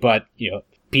subway, but,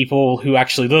 people who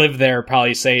actually live there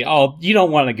probably say, oh, you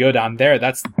don't want to go down there.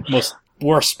 That's the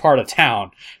worst part of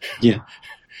town. Yeah.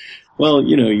 Well,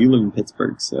 you live in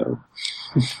Pittsburgh, so.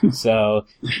 So,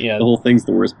 yeah. The whole thing's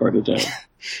the worst part of town.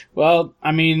 Well,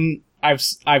 I mean,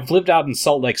 I've lived out in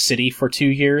Salt Lake City for 2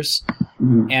 years,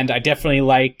 and I definitely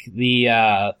like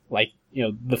the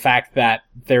the fact that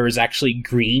there is actually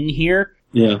green here.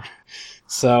 Yeah.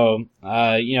 So,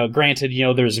 granted,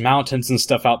 there's mountains and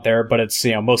stuff out there, but it's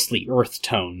mostly earth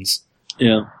tones.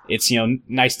 Yeah. It's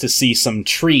nice to see some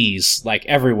trees like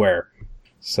everywhere.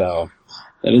 So.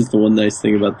 That is the one nice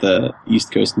thing about the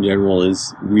East Coast in general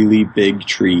is really big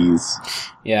trees.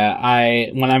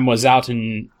 Yeah, when I was out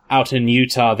in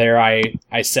Utah there,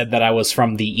 I said that I was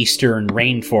from the eastern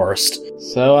rainforest.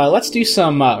 So let's do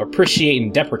some appreciate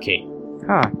and deprecate.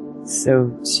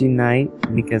 So tonight,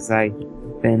 because I've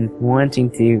been wanting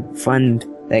to fund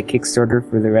that Kickstarter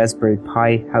for the Raspberry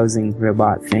Pi housing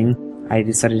robot thing, I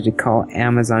decided to call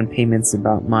Amazon Payments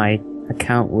about my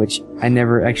account, which I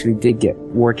never actually did get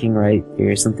working right.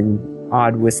 There's something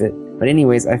odd with it. But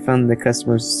anyways, I found the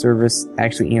customer service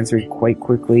actually answered quite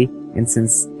quickly, and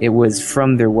since it was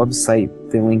from their website,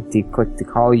 the link to click to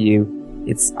call you,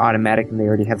 it's automatic and they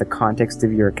already have the context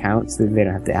of your account, so they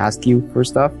don't have to ask you for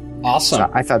stuff. Awesome. So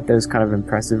I thought that was kind of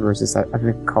impressive versus I've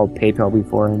been called PayPal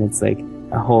before, and it's like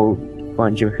a whole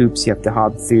bunch of hoops you have to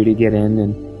hop through to get in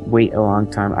and wait a long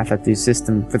time. I thought the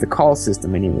system, for the call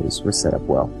system anyways, was set up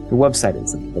well. The website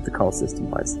isn't, but the call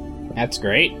system was. That's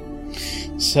great.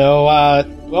 So, why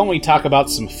don't we talk about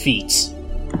some feats?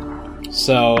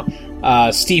 So,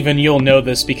 Stephen, you'll know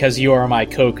this because you are my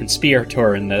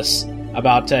co-conspirator in this,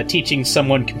 about teaching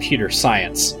someone computer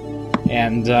science.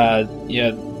 And,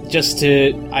 just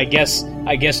to, I guess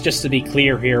just to be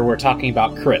clear here, we're talking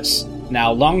about Chris.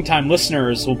 Now, longtime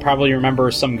listeners will probably remember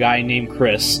some guy named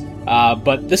Chris,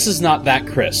 but this is not that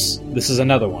Chris. This is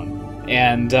another one.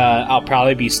 And I'll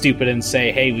probably be stupid and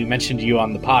say, hey, we mentioned you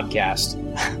on the podcast.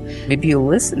 Maybe you'll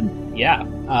listen. Yeah.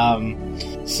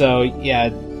 So, yeah,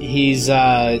 he's,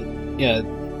 how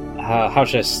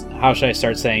should I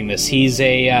start saying this? He's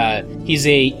a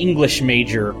English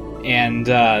major, and,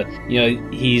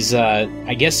 he's,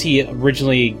 I guess he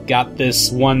originally got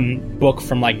this one book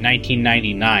from,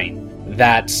 1999.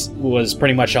 That was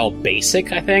pretty much all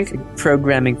basic, I think. It's like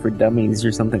Programming for Dummies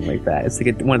or something like that. It's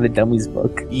like one of the Dummies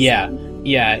book. Yeah,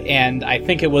 and I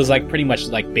think it was pretty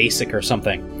much basic or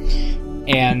something.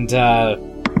 And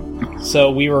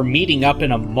so we were meeting up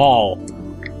in a mall,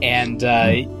 and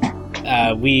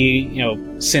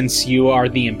we, since you are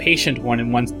the impatient one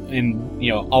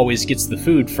and always gets the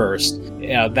food first,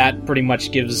 that pretty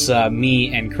much gives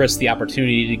me and Chris the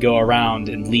opportunity to go around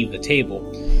and leave the table.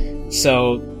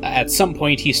 So, at some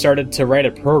point, he started to write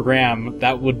a program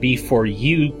that would be for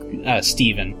you,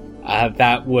 Stephen,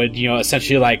 that would,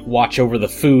 essentially, watch over the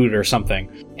food or something,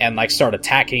 and, start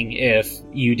attacking if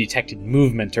you detected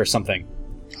movement or something.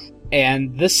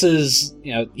 And this is,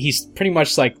 he's pretty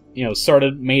much, sort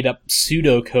of made up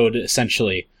pseudocode,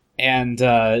 essentially. And,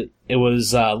 it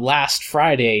was, last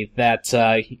Friday that,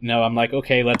 I'm like,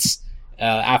 okay, let's,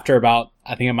 after about,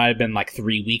 I think it might have been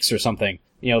 3 weeks or something,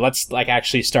 let's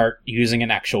actually start using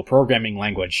an actual programming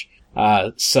language.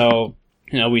 So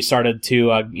we started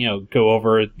to go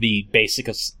over the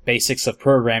basics of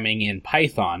programming in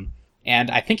Python, and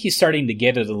I think he's starting to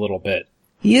get it a little bit.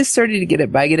 He is starting to get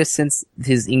it, but I get a sense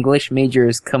his English major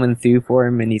is coming through for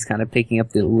him, and he's kind of picking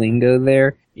up the lingo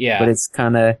there. Yeah, but it's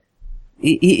kind of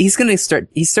he's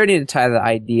starting to tie the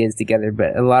ideas together,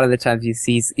 but a lot of the times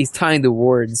he's tying the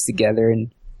words together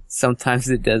and sometimes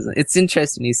it doesn't. It's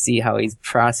interesting to see how he's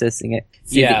processing it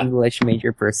through the Yeah. English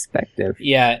major perspective.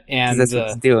 Yeah, 'Cause and that's what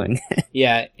he's doing.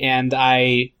 yeah, and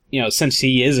I, since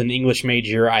he is an English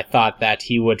major, I thought that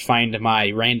he would find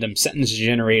my random sentence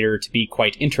generator to be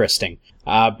quite interesting,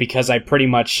 because I pretty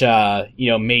much,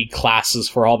 made classes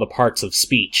for all the parts of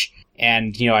speech,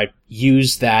 and, I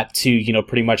used that to,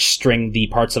 pretty much string the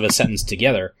parts of a sentence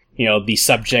together. The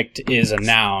subject is a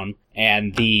noun,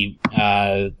 and the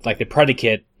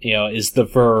predicate, is the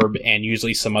verb and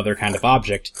usually some other kind of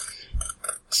object.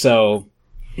 So,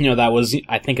 that was,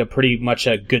 I think, a pretty much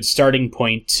a good starting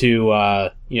point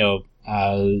to,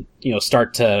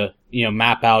 start to,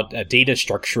 map out a data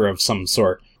structure of some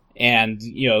sort. And,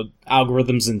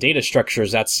 algorithms and data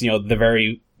structures, that's, the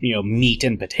very, meat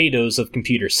and potatoes of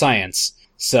computer science.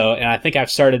 So, and I think I've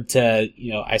started to,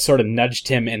 I sort of nudged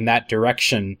him in that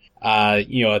direction,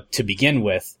 to begin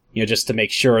with, just to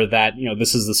make sure that,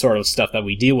 this is the sort of stuff that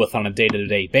we deal with on a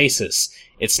day-to-day basis.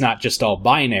 It's not just all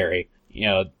binary.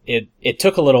 It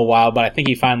took a little while, but I think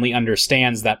he finally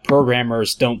understands that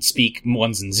programmers don't speak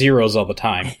ones and zeros all the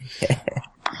time.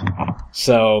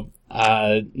 So,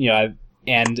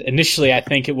 and initially I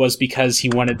think it was because he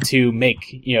wanted to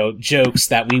make, jokes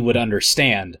that we would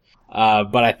understand.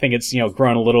 But I think it's,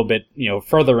 grown a little bit,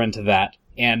 further into that.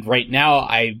 And right now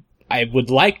I would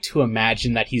like to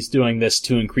imagine that he's doing this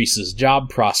to increase his job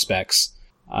prospects.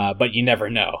 But you never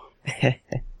know.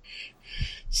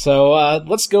 So,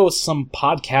 let's go with some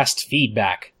podcast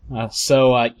feedback.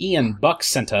 So Ian Buck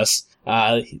sent us,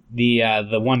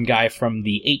 the one guy from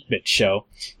the 8-Bit Show.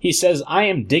 He says, I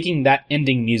am digging that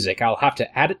ending music. I'll have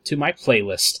to add it to my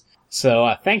playlist.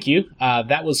 So, thank you.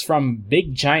 That was from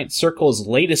Big Giant Circle's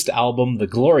latest album, The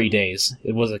Glory Days.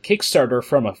 It was a Kickstarter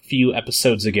from a few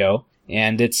episodes ago,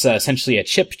 and it's essentially a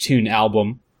chiptune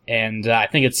album. And I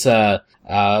think it's a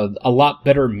lot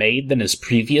better made than his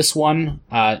previous one,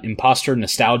 Imposter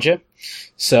Nostalgia.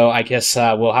 So I guess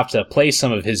we'll have to play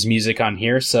some of his music on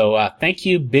here. So thank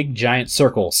you, Big Giant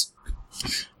Circles.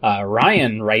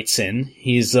 Ryan writes in.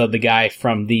 He's the guy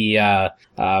from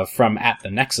from At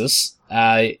the Nexus.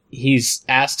 He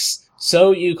asks,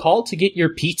 so you called to get your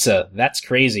pizza. That's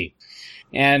crazy.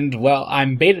 And, well,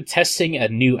 I'm beta testing a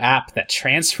new app that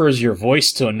transfers your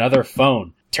voice to another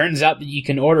phone. Turns out that you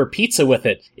can order pizza with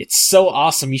it. It's so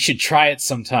awesome, you should try it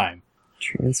sometime.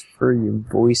 Transfer your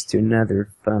voice to another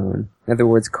phone. In other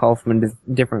words, call from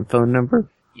a different phone number?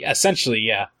 Yeah, essentially,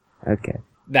 yeah. Okay.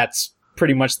 That's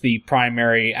pretty much the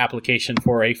primary application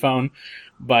for a phone.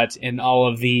 But in all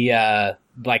of the,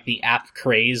 the app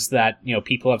craze that,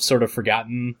 people have sort of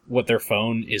forgotten what their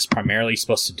phone is primarily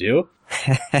supposed to do.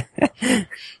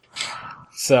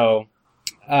 So...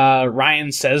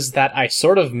 Ryan says that I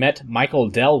sort of met Michael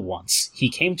Dell once. He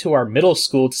came to our middle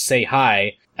school to say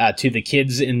hi to the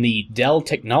kids in the Dell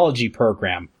technology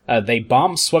program. They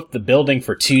bomb-swept the building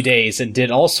for 2 days and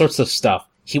did all sorts of stuff.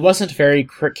 He wasn't very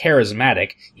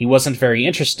charismatic, he wasn't very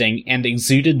interesting, and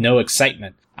exuded no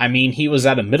excitement. I mean, he was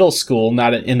at a middle school,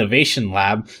 not an innovation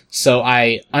lab, so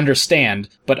I understand,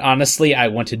 but honestly, I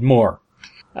wanted more.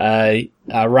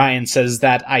 Ryan says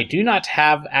that I do not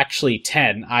have actually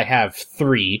 10, I have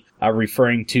 3,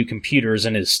 referring to computers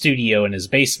in his studio in his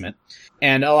basement.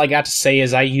 And all I got to say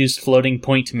is I used floating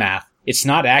point math. It's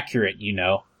not accurate,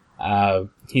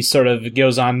 He sort of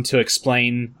goes on to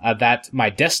explain that my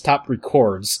desktop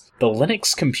records. The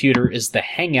Linux computer is the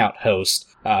Hangout host,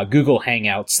 Google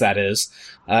Hangouts, that is.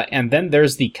 And then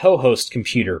there's the co-host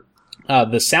computer.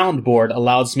 The soundboard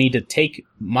allows me to take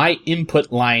my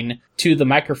input line to the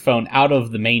microphone out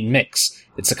of the main mix.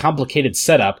 It's a complicated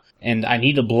setup, and I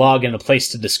need a blog and a place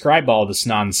to describe all this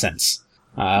nonsense.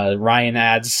 Ryan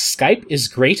adds, Skype is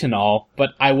great and all,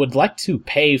 but I would have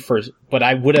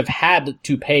had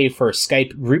to pay for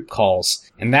Skype group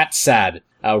calls, and that's sad.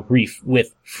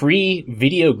 With free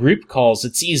video group calls,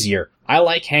 it's easier. I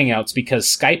like Hangouts because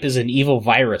Skype is an evil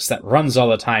virus that runs all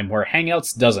the time, where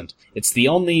Hangouts doesn't.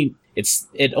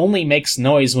 It only makes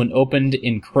noise when opened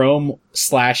in Chrome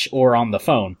 / or on the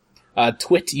phone.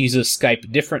 Twit uses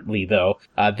Skype differently, though.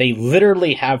 They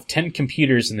literally have 10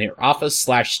 computers in their office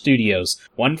 / studios,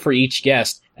 one for each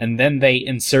guest, and then they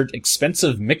insert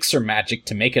expensive mixer magic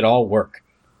to make it all work.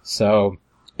 So,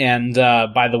 and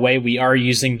by the way, we are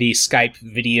using the Skype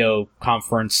video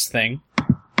conference thing.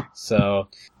 So,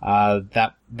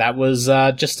 that was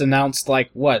just announced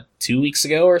 2 weeks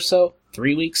ago or so?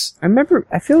 3 weeks?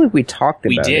 I feel like we talked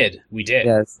about it. We did.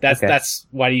 Yes. That's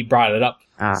why you brought it up.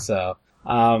 So,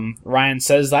 Ryan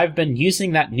says, I've been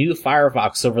using that new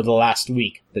Firefox over the last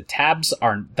week. The tabs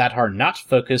that are not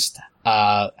focused,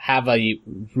 have a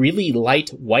really light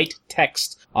white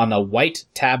text on a white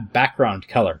tab background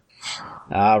color.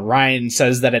 Ryan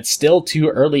says that it's still too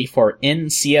early for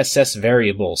in-CSS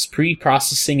variables.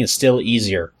 Pre-processing is still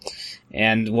easier.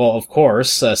 And, well, of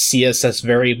course, CSS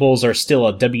variables are still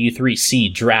a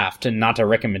W3C draft and not a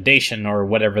recommendation or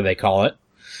whatever they call it.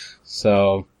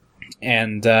 So,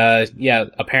 and,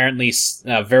 apparently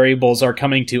variables are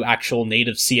coming to actual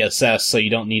native CSS, so you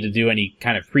don't need to do any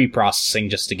kind of pre-processing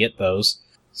just to get those.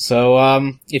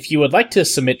 So, if you would like to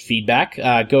submit feedback,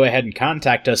 go ahead and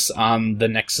contact us on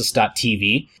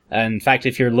thenexus.tv. In fact,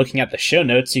 if you're looking at the show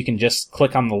notes, you can just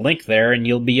click on the link there and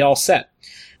you'll be all set.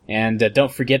 And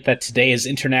don't forget that today is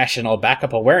International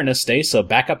Backup Awareness Day, so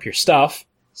back up your stuff.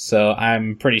 So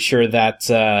I'm pretty sure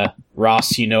that,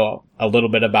 Ross, you know a little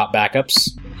bit about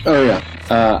backups. Oh, yeah.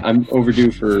 I'm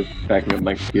overdue for backing up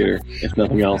my computer, if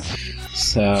nothing else.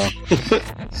 I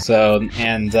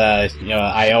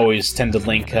always tend to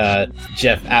link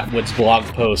Jeff Atwood's blog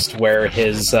post where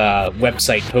his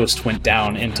website post went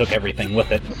down and took everything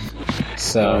with it.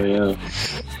 So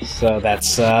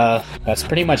that's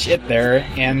pretty much it there.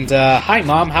 And hi,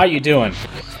 Mom, how you doing?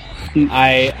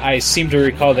 I seem to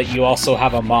recall that you also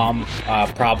have a mom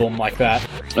problem like that.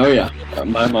 Oh yeah,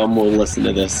 my mom will listen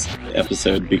to this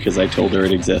episode because I told her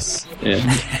it exists, and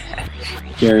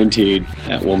guaranteed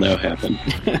that will now happen.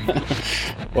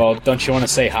 Well, don't you want to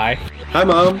say hi? Hi,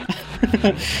 Mom!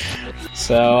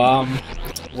 So,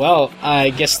 well, I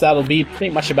guess that'll be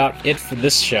pretty much about it for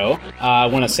this show. I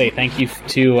want to say thank you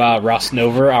to Ross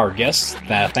Nover, our guest.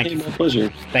 My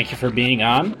pleasure. Thank you for being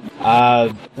on.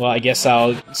 Well, I guess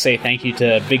I'll say thank you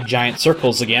to Big Giant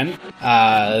Circles again.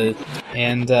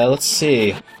 And let's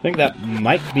see. I think that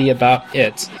might be about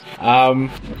it.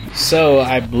 So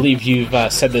I believe you've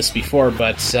said this before,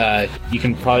 but you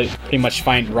can probably pretty much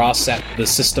find Ross at the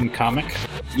System Comic.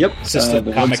 Yep, the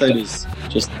website is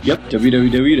just,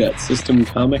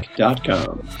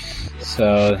 www.systemcomic.com.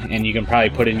 So, and you can probably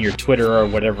put in your Twitter or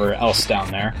whatever else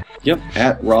down there. Yep,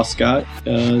 at Ross Scott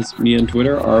is me on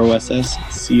Twitter,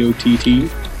 ROSSCOTT.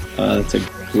 That's a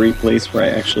great place where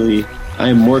I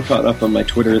am more caught up on my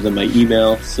Twitter than my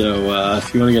email, so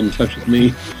if you want to get in touch with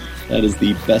me, that is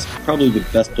probably the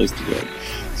best place to go.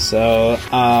 So,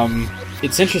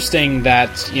 it's interesting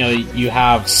that, you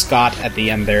have Scott at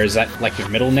the end there. Is that like your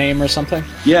middle name or something?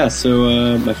 Yeah,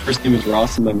 so my first name is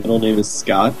Ross and my middle name is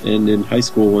Scott, and in high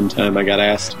school one time I got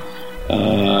asked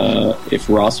if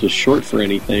Ross was short for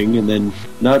anything, and then,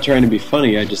 not trying to be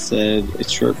funny, I just said it's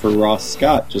short for Ross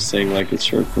Scott, just saying like it's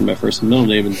short for my first and middle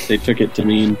name, and they took it to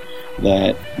mean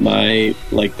that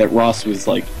that Ross was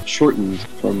like shortened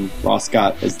from Ross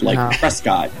Scott as like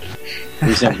Prescott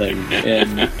or something,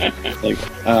 and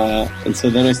and so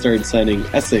then I started signing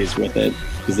essays with it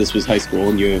because this was high school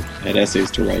and you had essays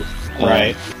to write,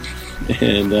 right?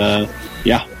 And I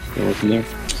went from there.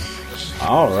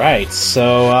 All right,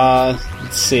 so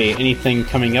let's see, anything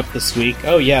coming up this week?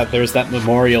 Oh yeah, there's that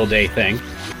Memorial Day thing.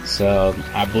 So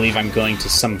I believe I'm going to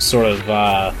some sort of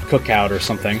cookout or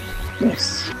something.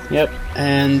 Nice. Yep,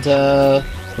 and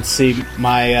let's see,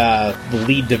 my the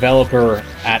lead developer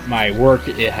at my work,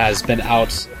 it has been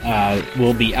out,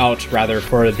 will be out rather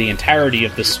for the entirety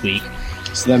of this week.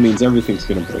 So that means everything's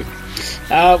going to break.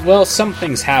 Well, some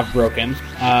things have broken.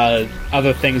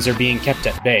 Other things are being kept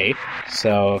at bay.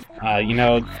 So, you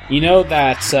know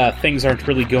that things aren't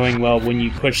really going well when you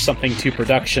push something to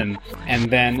production, and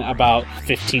then about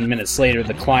 15 minutes later,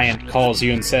 the client calls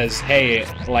you and says, "Hey,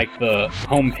 like the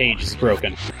homepage is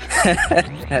broken."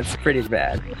 That's pretty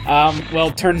bad. Well,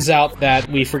 it turns out that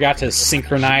we forgot to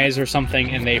synchronize or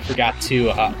something, and they forgot to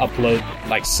upload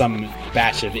like some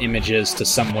batch of images to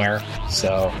somewhere.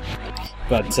 So.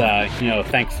 But,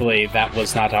 thankfully that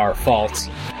was not our fault,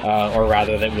 or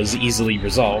rather that was easily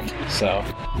resolved, so,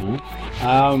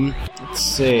 let's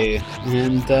see,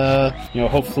 and,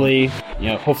 hopefully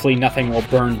nothing will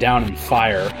burn down in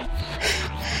fire.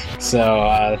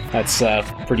 So, that's,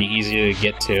 pretty easy to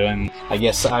get to, and I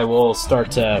guess I will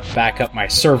start to back up my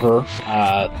server,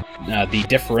 the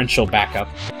differential backup,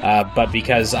 but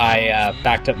because I,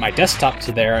 backed up my desktop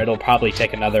to there, it'll probably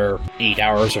take another 8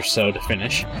 hours or so to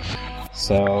finish.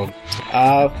 So,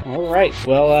 alright,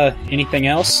 well, anything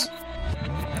else?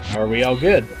 Are we all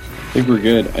good? I think we're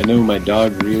good. I know my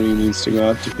dog really needs to go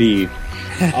out to pee.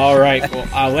 Alright, well,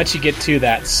 I'll let you get to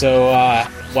that, so,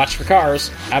 watch for cars.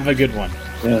 Have a good one.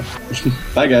 Yeah.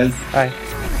 Bye, guys. Bye.